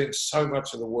 countries. I've seen so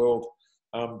much of the world.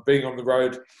 Being on the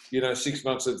road, you know, 6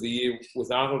 months of the year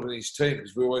with Arnold and his team,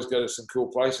 because we always go to some cool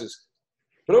places.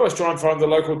 But I always try and find the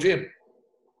local gym.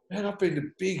 Man, I've been to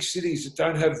big cities that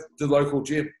don't have the local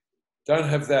gym. Don't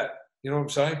have that. You know what I'm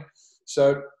saying?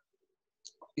 So,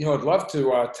 you know, I'd love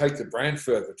to take the brand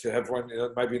further, to have one, you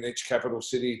know, maybe in each capital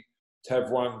city, to have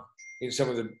one in some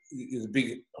of the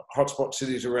big hotspot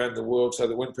cities around the world, so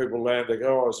that when people land, they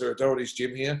go, oh, is there a Doherty's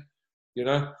gym here? You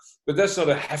know? But that's not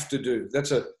a have to do.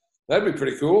 That'd be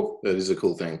pretty cool. That is a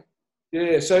cool thing.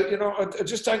 Yeah. So, you know, I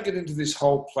just don't get into this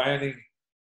whole planning.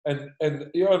 And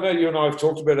you know, I know you and I have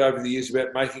talked about it over the years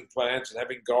about making plans and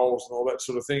having goals and all that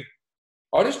sort of thing.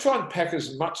 I just try and pack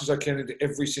as much as I can into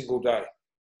every single day.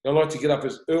 I like to get up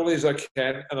as early as I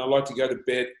can, and I like to go to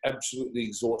bed absolutely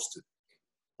exhausted.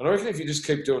 And I reckon if you just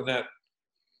keep doing that,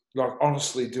 like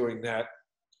honestly doing that,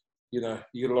 you know,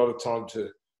 you get a lot of time to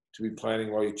be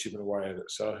planning while you're chipping away at it.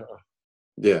 So,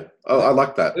 yeah, I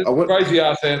like that. It's a crazy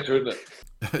ass answer, isn't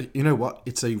it? You know what?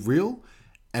 It's a real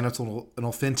and it's an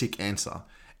authentic answer.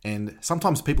 And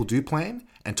sometimes people do plan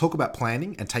and talk about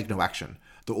planning and take no action.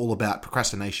 They're all about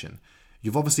procrastination.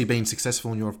 You've obviously been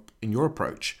successful in your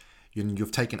approach.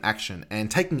 You've taken action, and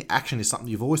taking action is something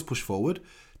you've always pushed forward.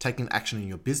 Taking action in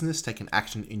your business, taking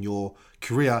action in your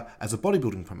career as a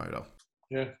bodybuilding promoter.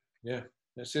 Yeah,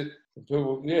 that's it.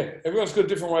 People, everyone's got a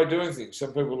different way of doing things.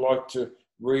 Some people like to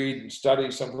read and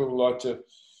study. Some people like to,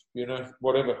 you know,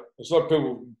 whatever. It's like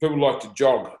people like to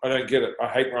jog. I don't get it. I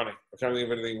hate running. I can't think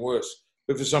of anything worse.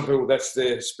 But for some people, that's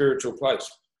their spiritual place.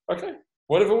 Okay,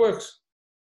 whatever works.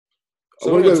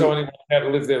 So I'm not going to tell anyone how to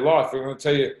live their life. I'm going to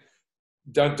tell you,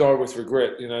 don't die with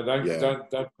regret. You know,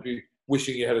 don't be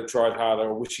wishing you had tried harder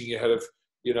or wishing you had,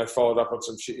 you know, followed up on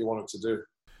some shit you wanted to do.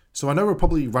 So I know we're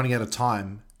probably running out of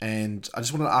time, and I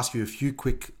just want to ask you a few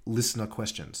quick listener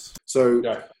questions. So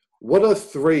what are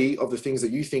 3 of the things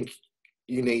that you think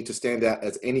you need to stand out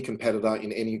as any competitor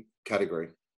in any category?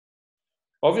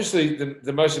 Obviously,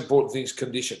 the most important thing is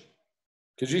condition.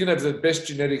 Because you can have the best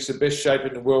genetics, the best shape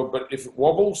in the world, but if it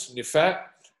wobbles and you're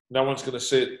fat, no one's going to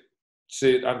see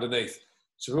it underneath.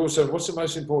 So people say, what's the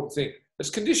most important thing? It's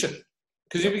condition.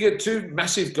 Because if you get 2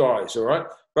 massive guys, all right,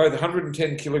 both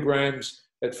 110 kilograms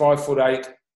at 5'8",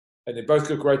 and they both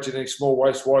got great genetics, small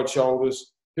waist, wide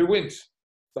shoulders, who wins?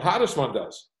 The hardest one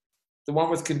does. The one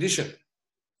with condition.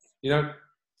 You know,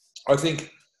 I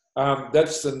think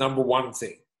that's the number one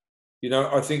thing. You know,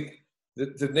 I think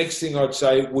the next thing I'd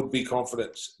say would be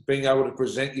confidence, being able to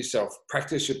present yourself,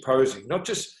 practice your posing, not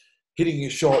just hitting your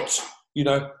shots, you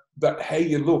know, but how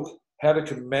you look, how to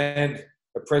command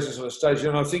a presence on a stage.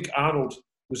 And I think Arnold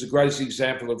was the greatest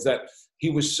example of that. He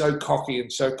was so cocky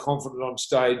and so confident on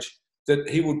stage that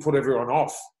he would put everyone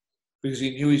off because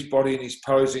he knew his body and his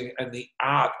posing and the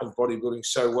art of bodybuilding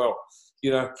so well.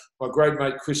 You know, my great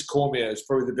mate Chris Cormier is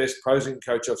probably the best posing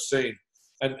coach I've seen.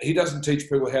 And he doesn't teach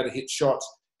people how to hit shots.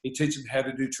 He teaches them how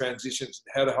to do transitions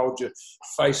and how to hold your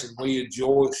face and where your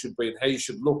jaw should be and how you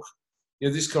should look. You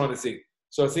know, this kind of thing.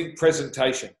 So I think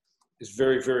presentation is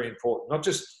very, very important. Not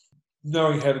just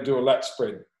knowing how to do a lat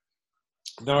spread,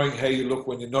 knowing how you look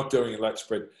when you're not doing a lat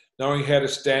spread, knowing how to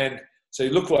stand so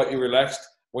you look like you're relaxed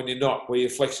when you're not, where you're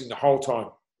flexing the whole time.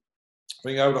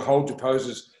 Being able to hold your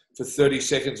poses for 30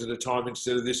 seconds at a time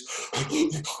instead of this.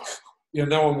 You know,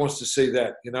 no one wants to see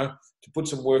that, you know. To put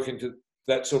some work into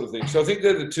that sort of thing. So I think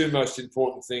they're the two most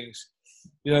important things.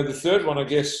 The third one, I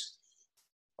guess,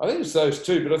 I think it's those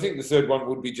two, but I think the third one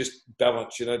would be just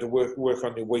balance, to work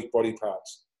on your weak body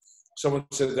parts. Someone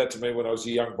said that to me when I was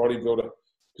a young bodybuilder,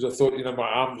 because I thought, my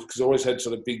arms, because I always had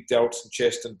sort of big delts and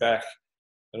chest and back.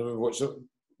 And I remember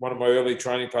one of my early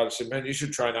training partners said, man, you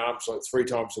should train arms like 3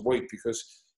 times a week,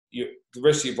 because the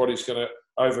rest of your body's going to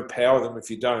overpower them if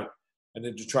you don't. And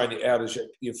then to train your outer,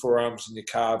 your forearms and your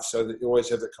calves, so that you always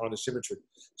have that kind of symmetry.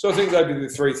 So I think they'd be the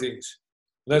 3 things.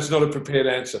 And that's not a prepared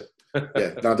answer.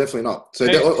 Yeah, no, definitely not.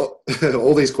 So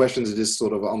all these questions are just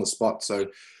sort of on the spot. So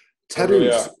tattoos,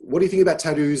 really what do you think about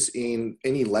tattoos in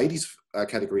any ladies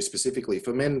category specifically?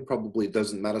 For men, probably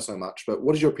doesn't matter so much. But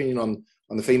what is your opinion on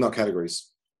the female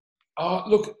categories?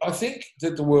 Look, I think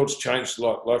that the world's changed a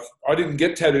lot. Like, I didn't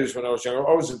get tattoos when I was younger.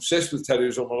 I was obsessed with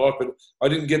tattoos all my life, but I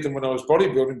didn't get them when I was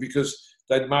bodybuilding because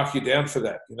they'd mark you down for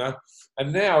that,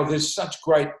 And now there's such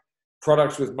great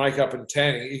products with makeup and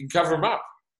tanning, you can cover them up.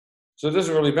 So it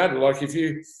doesn't really matter. Like, if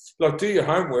you do your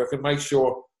homework and make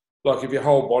sure, like, if your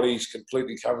whole body's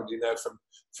completely covered,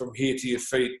 from here to your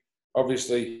feet,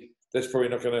 obviously that's probably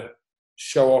not going to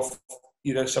show off,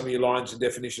 some of your lines and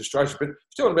definition straight. But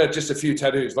it's talking about just a few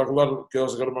tattoos. Like, a lot of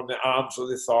girls have got them on their arms or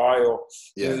their thigh or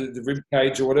the rib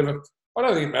cage or whatever. I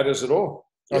don't think it matters at all.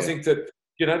 Yeah. I think that,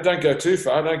 don't go too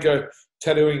far. Don't go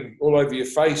tattooing all over your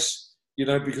face,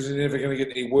 because you're never going to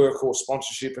get any work or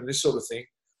sponsorship and this sort of thing.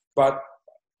 But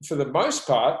for the most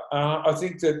part, I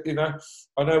think that,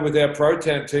 I know with our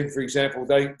Pro-Tan team, for example,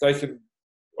 they can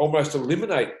almost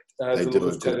eliminate the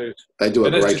look of tattoos. They do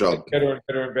a great job. Better and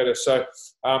better and better. So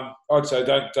I'd say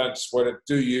don't sweat it.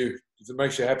 Do you. If it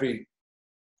makes you happy,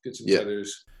 get some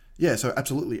tattoos. Yeah, so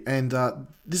absolutely. And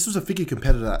this was a figure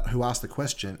competitor who asked the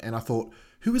question, and I thought,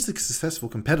 who is the successful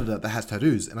competitor that has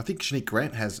tattoos? And I think Shanique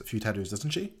Grant has a few tattoos,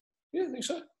 doesn't she? Yeah, I think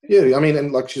so. Yeah, I mean,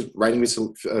 and like, she's reigning Miss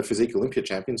Physique Olympia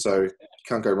champion, so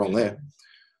can't go wrong there.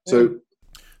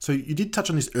 So you did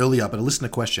touch on this earlier, but a listener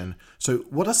question. So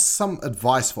what are some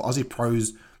advice for Aussie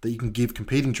pros that you can give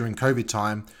competing during COVID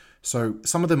time? So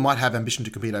some of them might have ambition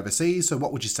to compete overseas. So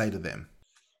what would you say to them?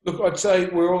 Look, I'd say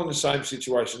we're all in the same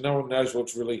situation. No one knows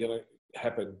what's really going to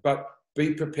happen, but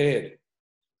be prepared.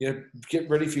 Get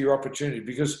ready for your opportunity,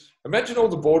 because imagine all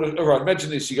the borders. All right, imagine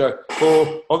this. You go,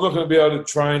 I'm not going to be able to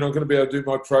train. I'm going to be able to do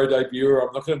my pro debut. Or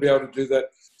I'm not going to be able to do that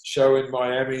show in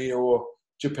Miami or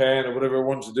Japan or whatever I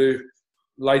want to do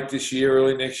late this year,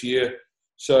 early next year.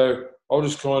 So I'll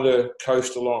just kind of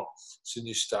coast along. So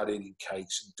you start eating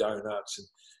cakes and donuts and,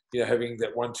 having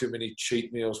that one too many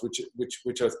cheat meals, which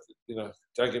I,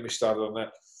 don't get me started on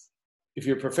that. If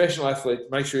you're a professional athlete,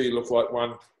 make sure you look like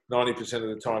one 90% of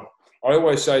the time. I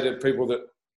always say to people that,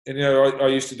 and I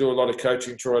used to do a lot of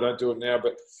coaching, Troy, I don't do it now,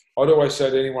 but I'd always say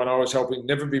to anyone I was helping,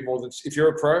 never be more than, if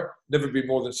you're a pro, never be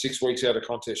more than 6 weeks out of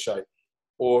contest shape,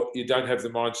 or you don't have the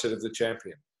mindset of the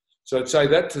champion. So I'd say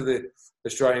that to the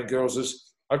Australian girls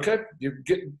is, okay,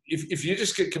 if you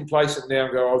just get complacent now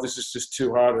and go, this is just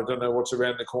too hard, I don't know what's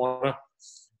around the corner,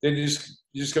 then you're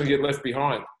just going to get left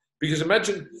behind. Because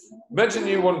imagine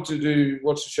you wanted to do,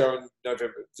 what's the show in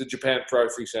November, the Japan Pro,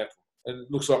 for example, and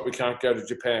it looks like we can't go to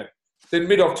Japan. Then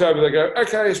mid-October they go,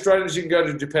 okay, Australians, you can go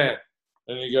to Japan.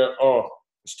 And you go,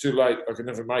 it's too late, I can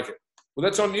never make it. Well,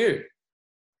 that's on you.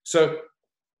 So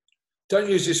don't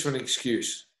use this for an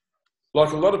excuse.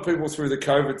 Like, a lot of people through the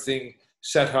COVID thing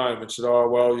sat home and said,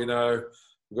 I've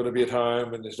got to be at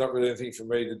home and there's not really anything for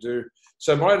me to do.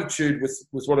 So my attitude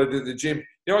with what I did at the gym,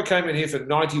 I came in here for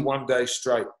 91 days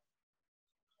straight.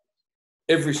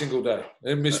 Every single day. I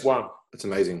didn't miss one. That's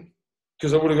amazing.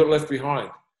 Because I would have got left behind.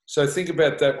 So think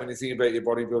about that when you think about your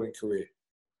bodybuilding career.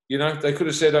 They could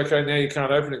have said, okay, now you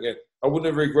can't open again. I wouldn't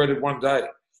have regretted one day.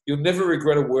 You'll never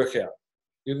regret a workout.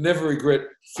 You'll never regret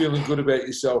feeling good about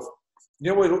yourself.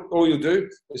 What all you'll do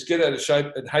is get out of shape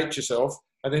and hate yourself,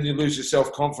 and then you lose your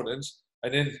self-confidence,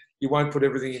 and then you won't put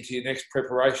everything into your next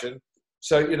preparation.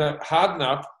 So, harden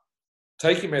up,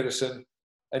 take your medicine,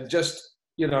 and just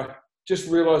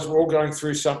realize we're all going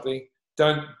through something.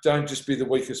 Don't just be the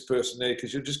weakest person there,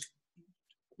 because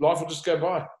life will just go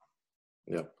by.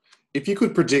 Yeah. If you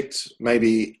could predict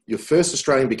maybe your first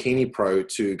Australian bikini pro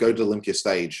to go to the Olympia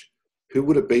stage, who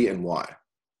would it be and why?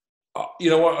 You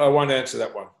know what? I won't answer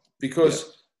that one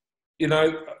because,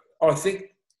 I think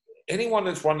anyone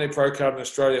that's won their pro card in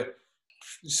Australia,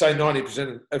 say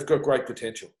 90%, have got great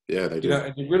potential. Yeah, they do.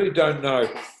 And you really don't know.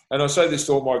 And I say this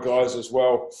to all my guys as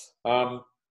well,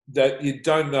 that you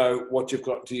don't know what you've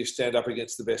got until you stand up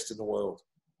against the best in the world.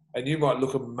 And you might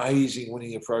look amazing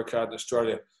winning a pro card in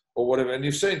Australia or whatever. And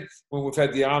you've seen when we've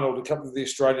had the Arnold, a couple of the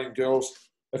Australian girls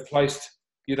have placed,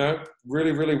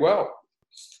 really, really well.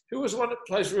 Who was the one that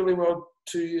placed really well?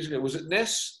 2 years ago. Was it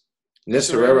Ness? Ness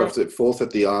Herrera, fourth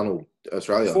at the Arnold,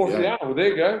 Australia. Fourth at the Arnold. Well, there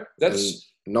you go. And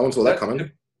no one saw that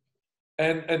coming.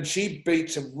 And she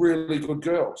beat some really good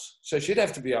girls. So she'd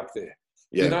have to be up there.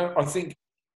 Yeah. You know, I think,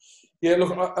 yeah,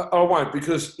 look, I won't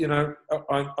because, you know,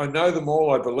 I know them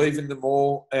all. I believe in them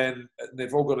all. And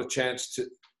they've all got a chance to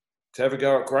have a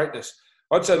go at greatness.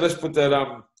 I'd say let's put that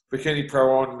Bikini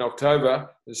Pro on in October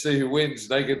and see who wins.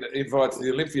 They get invited to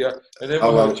the Olympia and then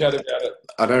we'll have a chat about it.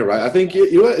 I know, right? I think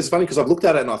you know, it's funny because I've looked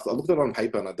at it and I looked at it on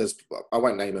paper, and I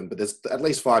won't name them, but there's at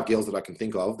least 5 girls that I can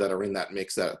think of that are in that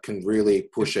mix that can really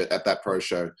push it at that pro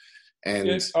show. And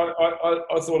yes, I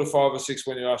thought of 5 or 6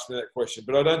 when you asked me that question,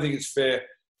 but I don't think it's fair.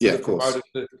 Yeah, of course.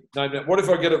 To name that. What if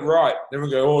I get it right? Then we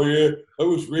go, oh yeah, that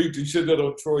was rigged. He said that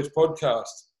on Troy's podcast.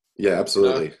 Yeah,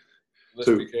 absolutely. You know? Let's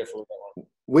be careful of that one.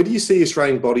 Where do you see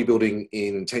Australian bodybuilding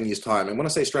in 10 years' time? And when I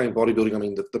say Australian bodybuilding, I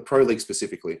mean the pro league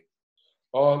specifically.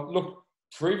 Oh, look,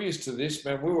 previous to this,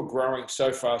 man, we were growing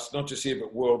so fast, not just here,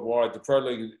 but worldwide. The pro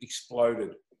league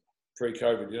exploded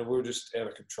pre-COVID. You know, we were just out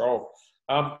of control.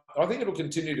 I think it'll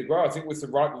continue to grow. I think with the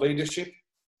right leadership,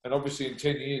 and obviously in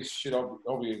 10 years, shit,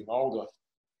 I'll be even older.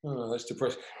 Oh, that's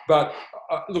depressing. But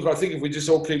look, I think if we just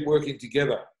all keep working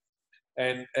together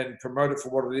and promote it for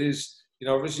what it is, you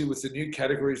know, obviously with the new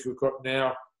categories we've got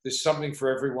now, there's something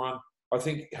for everyone. I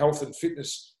think health and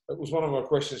fitness, it was one of my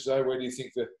questions today, where do you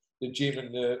think the gym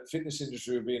and the fitness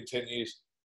industry will be in 10 years?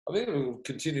 I think it will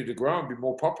continue to grow and be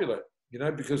more popular, you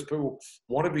know, because people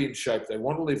want to be in shape. They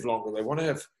want to live longer. They want to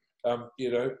have,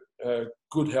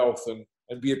 good health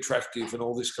and be attractive and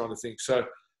all this kind of thing. So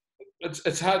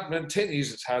it's hard, man. 10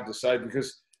 years, it's hard to say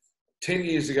because 10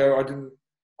 years ago,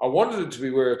 I wanted it to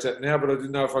be where it's at now, but I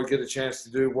didn't know if I'd get a chance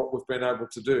to do what we've been able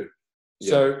to do. Yeah.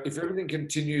 So if everything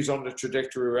continues on the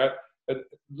trajectory we're at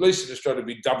least in Australia, it'd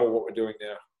be double what we're doing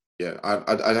now. Yeah,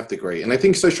 I'd have to agree. And I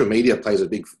think social media plays a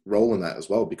big role in that as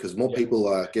well, because more people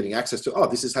are getting access to,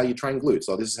 this is how you train glutes,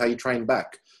 or this is how you train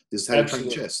back, this is how you train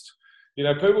chest. You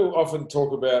know, people often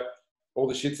talk about all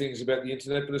the shit things about the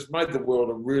internet, but it's made the world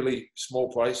a really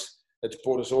small place. It's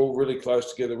brought us all really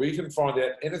close together where you can find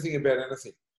out anything about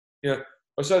anything. You know,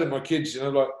 I say to my kids, you know,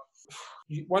 like,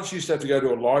 once you used to have to go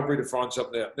to a library to find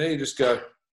something out, now you just go,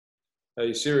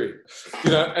 hey, Siri,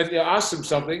 you know, and you ask them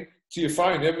something to your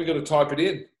phone, you've got to type it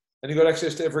in, and you've got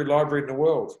access to every library in the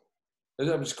world.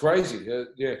 It was crazy.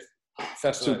 Yeah,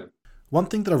 fascinating. So one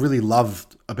thing that I really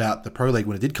loved about the Pro League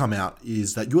when it did come out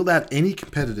is that you allowed any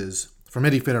competitors from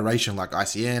any federation like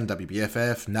ICN,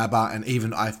 WBFF, NABA, and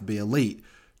even IFB Elite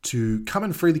to come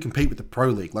and freely compete with the Pro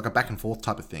League, like a back and forth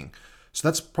type of thing. So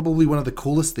that's probably one of the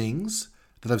coolest things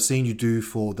that I've seen you do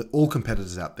for all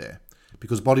competitors out there,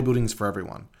 because bodybuilding is for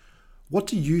everyone. What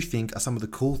do you think are some of the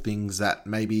cool things that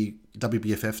maybe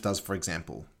WBFF does, for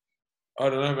example? I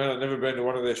don't know, man. I've never been to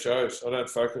one of their shows. I don't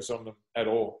focus on them at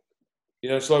all. You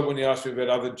know, it's like when you ask me about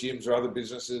other gyms or other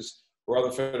businesses or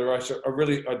other federations,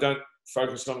 I don't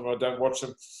focus on them. I don't watch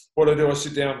them. What I do, I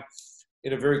sit down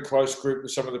in a very close group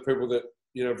with some of the people that,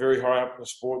 you know, very high up in the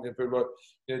sport. You know, people like,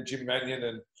 you know, Jim Mannion,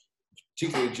 and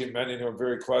particularly Jim Mannion, who I'm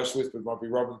very close with, but it might be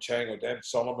Robin Chang or Dan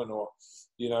Solomon, or,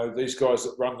 you know, these guys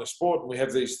that run the sport. And we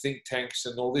have these think tanks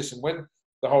and all this. And when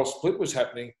the whole split was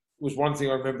happening, it was one thing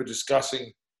I remember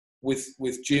discussing with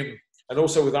Jim, and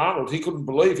also with Arnold. He couldn't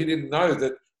believe, he didn't know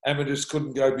that amateurs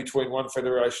couldn't go between one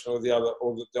federation or the other,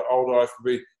 or the old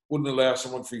IFBB wouldn't allow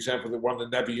someone, for example, that won the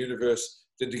NABA Universe,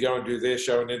 then to go and do their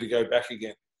show and then to go back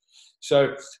again.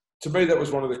 So to me, that was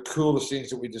one of the coolest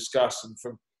things that we discussed. And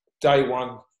from day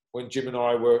one, when Jim and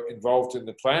I were involved in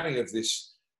the planning of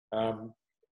this,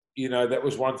 you know, that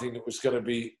was one thing that was going to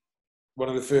be one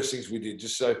of the first things we did.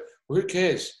 Just so, well, who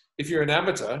cares? If you're an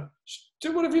amateur,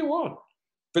 do whatever you want.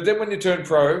 But then when you turn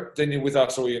pro, then you're with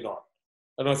us or you're not.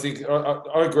 And I think,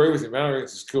 I agree with him, man. I think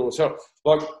it's cool as hell.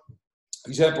 Like, for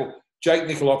example, Jake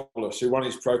Nikolopoulos, who won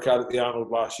his pro card at the Arnold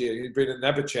last year, he'd been a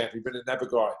NABA champ, he'd been a NABA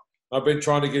guy. I've been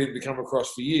trying to get him to come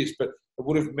across for years, but it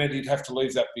would have meant he'd have to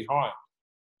leave that behind.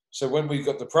 So when we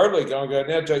got the Pro League going, I go,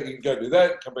 now, Jake, you can go do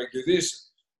that, come back and do this.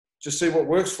 Just see what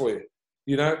works for you,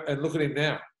 you know, and look at him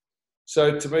now.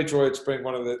 So to me, Troy, it's been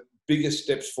one of the biggest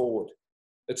steps forward.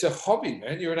 It's a hobby,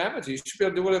 man. You're an amateur. You should be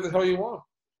able to do whatever the hell you want.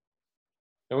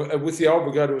 And with the old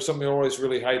brigade, it was something I always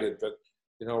really hated, but,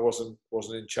 you know, I wasn't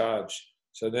in charge.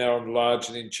 So now I'm large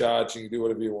and in charge, and you can do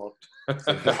whatever you want.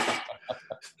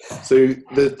 So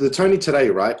the Tony today,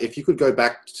 right? If you could go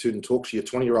back to and talk to your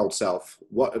 20-year-old self,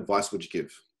 what advice would you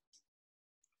give?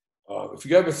 If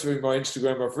you go back through my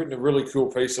Instagram, I've written a really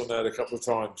cool piece on that a couple of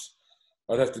times.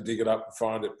 I'd have to dig it up and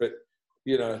find it. But,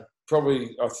 you know,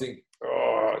 probably I think,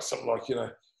 something like, you know,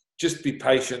 just be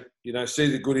patient, you know,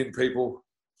 see the good in people.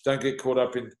 Don't get caught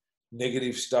up in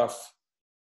negative stuff.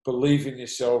 believe in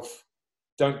yourself,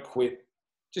 don't quit,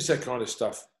 just that kind of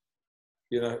stuff.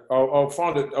 You know, I'll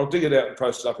find it, I'll dig it out and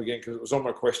post it up again because it was on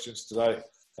my questions today.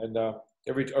 And I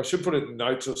should put it in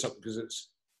notes or something because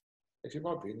it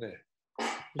might be in there.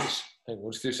 Just, hang on,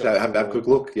 let's do something. Have a quick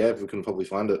look. Yeah, if we can probably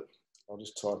find it. I'll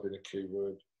just type in a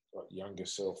keyword like younger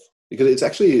self. Because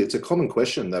it's a common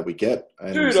question that we get.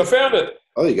 And dude, I found it.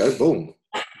 Oh, there you go. Boom.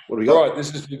 What do we got? Right,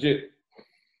 this is legit.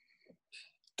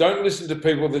 Don't listen to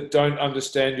people that don't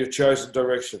understand your chosen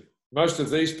direction. Most of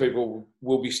these people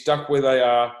will be stuck where they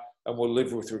are and will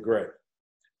live with regret.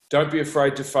 Don't be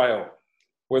afraid to fail.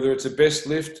 Whether it's a best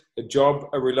lift, a job,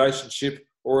 a relationship,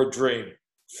 or a dream,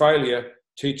 failure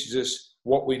teaches us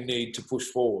what we need to push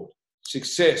forward.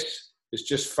 Success is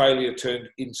just failure turned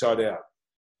inside out.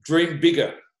 Dream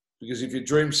bigger, because if you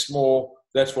dream small,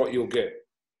 that's what you'll get.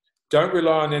 Don't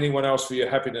rely on anyone else for your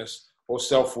happiness or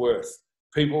self-worth.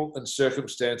 People and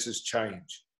circumstances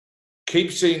change.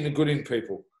 Keep seeing the good in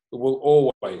people. It will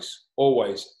always,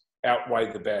 always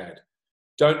outweigh the bad.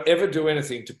 Don't ever do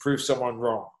anything to prove someone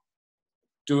wrong.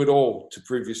 Do it all to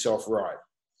prove yourself right.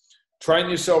 Train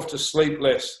yourself to sleep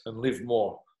less and live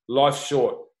more. Life's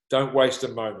short. Don't waste a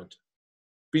moment.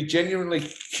 Be genuinely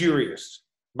curious.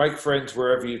 Make friends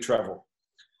wherever you travel.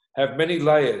 Have many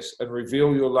layers and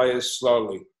reveal your layers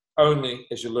slowly, only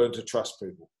as you learn to trust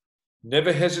people.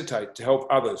 Never hesitate to help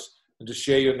others and to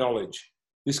share your knowledge.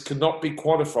 This cannot be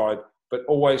quantified, but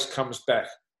always comes back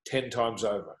 10 times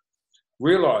over.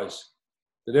 Realize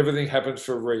that everything happens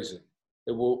for a reason.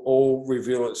 It will all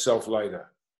reveal itself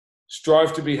later.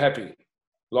 Strive to be happy.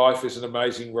 Life is an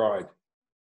amazing ride.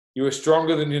 You are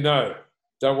stronger than you know.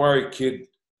 Don't worry, kid.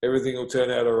 Everything will turn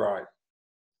out all right.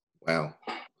 Wow.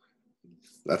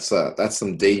 That's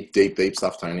some deep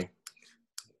stuff, Tony.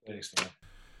 Thanks, man.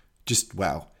 Just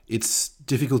wow. It's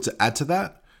difficult to add to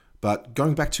that, but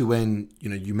going back to when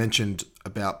you mentioned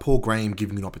about Paul Graham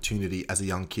giving you an opportunity as a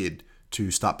young kid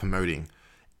to start promoting,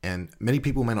 and many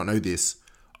people may not know this,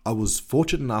 I was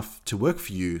fortunate enough to work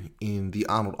for you in the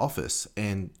Arnold office,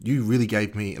 and you really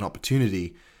gave me an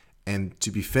opportunity, and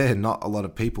to be fair, not a lot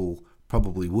of people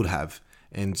probably would have,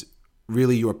 and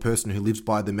really you're a person who lives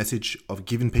by the message of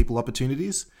giving people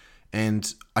opportunities.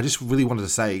 And I just really wanted to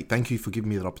say thank you for giving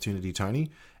me that opportunity, Tony.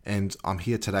 And I'm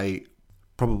here today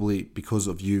probably because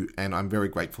of you, and I'm very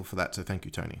grateful for that. So thank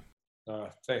you, Tony.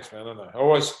 Thanks, man. I know. I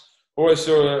always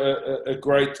saw a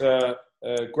great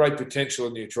potential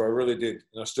in you, Troy. I really did,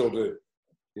 and I still do.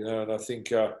 And I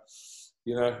think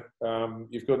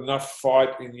you've got enough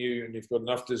fight in you, and you've got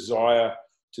enough desire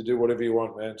to do whatever you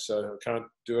want, man. So I can't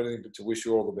do anything but to wish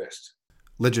you all the best.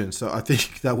 Legend. So I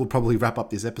think that will probably wrap up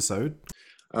this episode.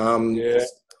 Yeah,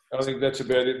 I think that's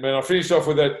about it, man. I'll finish off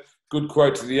with that good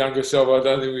quote to the younger self. I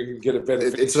don't think we can get a better.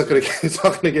 It's not going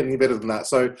to get any better than that.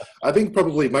 So I think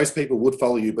probably most people would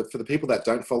follow you, but for the people that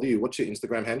don't follow you, what's your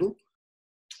Instagram handle?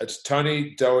 It's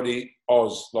Tony Doherty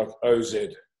Oz, like OZ.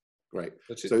 Great.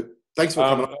 That's it. So thanks for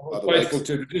coming on. Facebook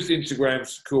too, but just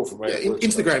Instagram's cool for me. Yeah,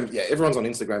 Instagram. Yeah, everyone's on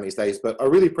Instagram these days. But I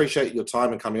really appreciate your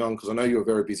time and coming on because I know you're a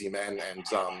very busy man, and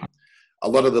a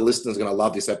lot of the listeners are going to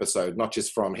love this episode, not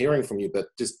just from hearing from you, but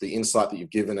just the insight that you've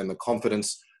given and the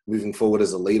confidence moving forward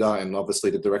as a leader, and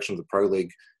obviously the direction of the Pro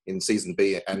League in Season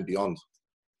B and beyond.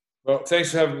 Well,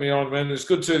 thanks for having me on, man. It's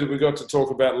good too that we got to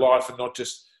talk about life and not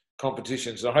just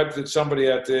competitions. I hope that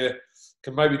somebody out there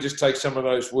can maybe just take some of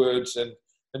those words and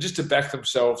just to back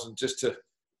themselves and just to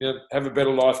have a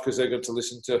better life because they got to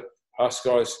listen to us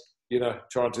guys,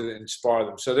 trying to inspire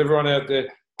them. So everyone out there,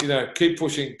 keep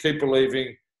pushing, keep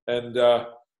believing, and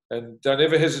don't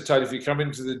ever hesitate if you come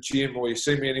into the gym or you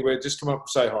see me anywhere, just come up and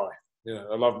say hi.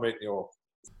 I love meeting you all.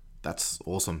 That's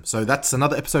awesome. So that's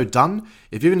another episode done.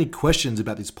 If you have any questions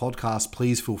about this podcast,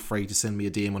 please feel free to send me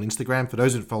a DM on Instagram. For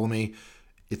those who don't follow me,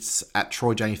 it's at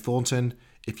Troy J. Thornton.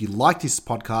 If you like this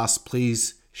podcast,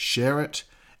 please share it.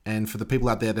 And for the people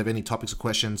out there that have any topics or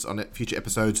questions on future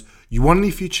episodes, you want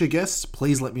any future guests,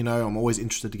 please let me know. I'm always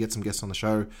interested to get some guests on the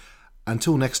show.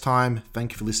 Until next time,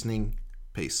 thank you for listening.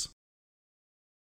 Peace.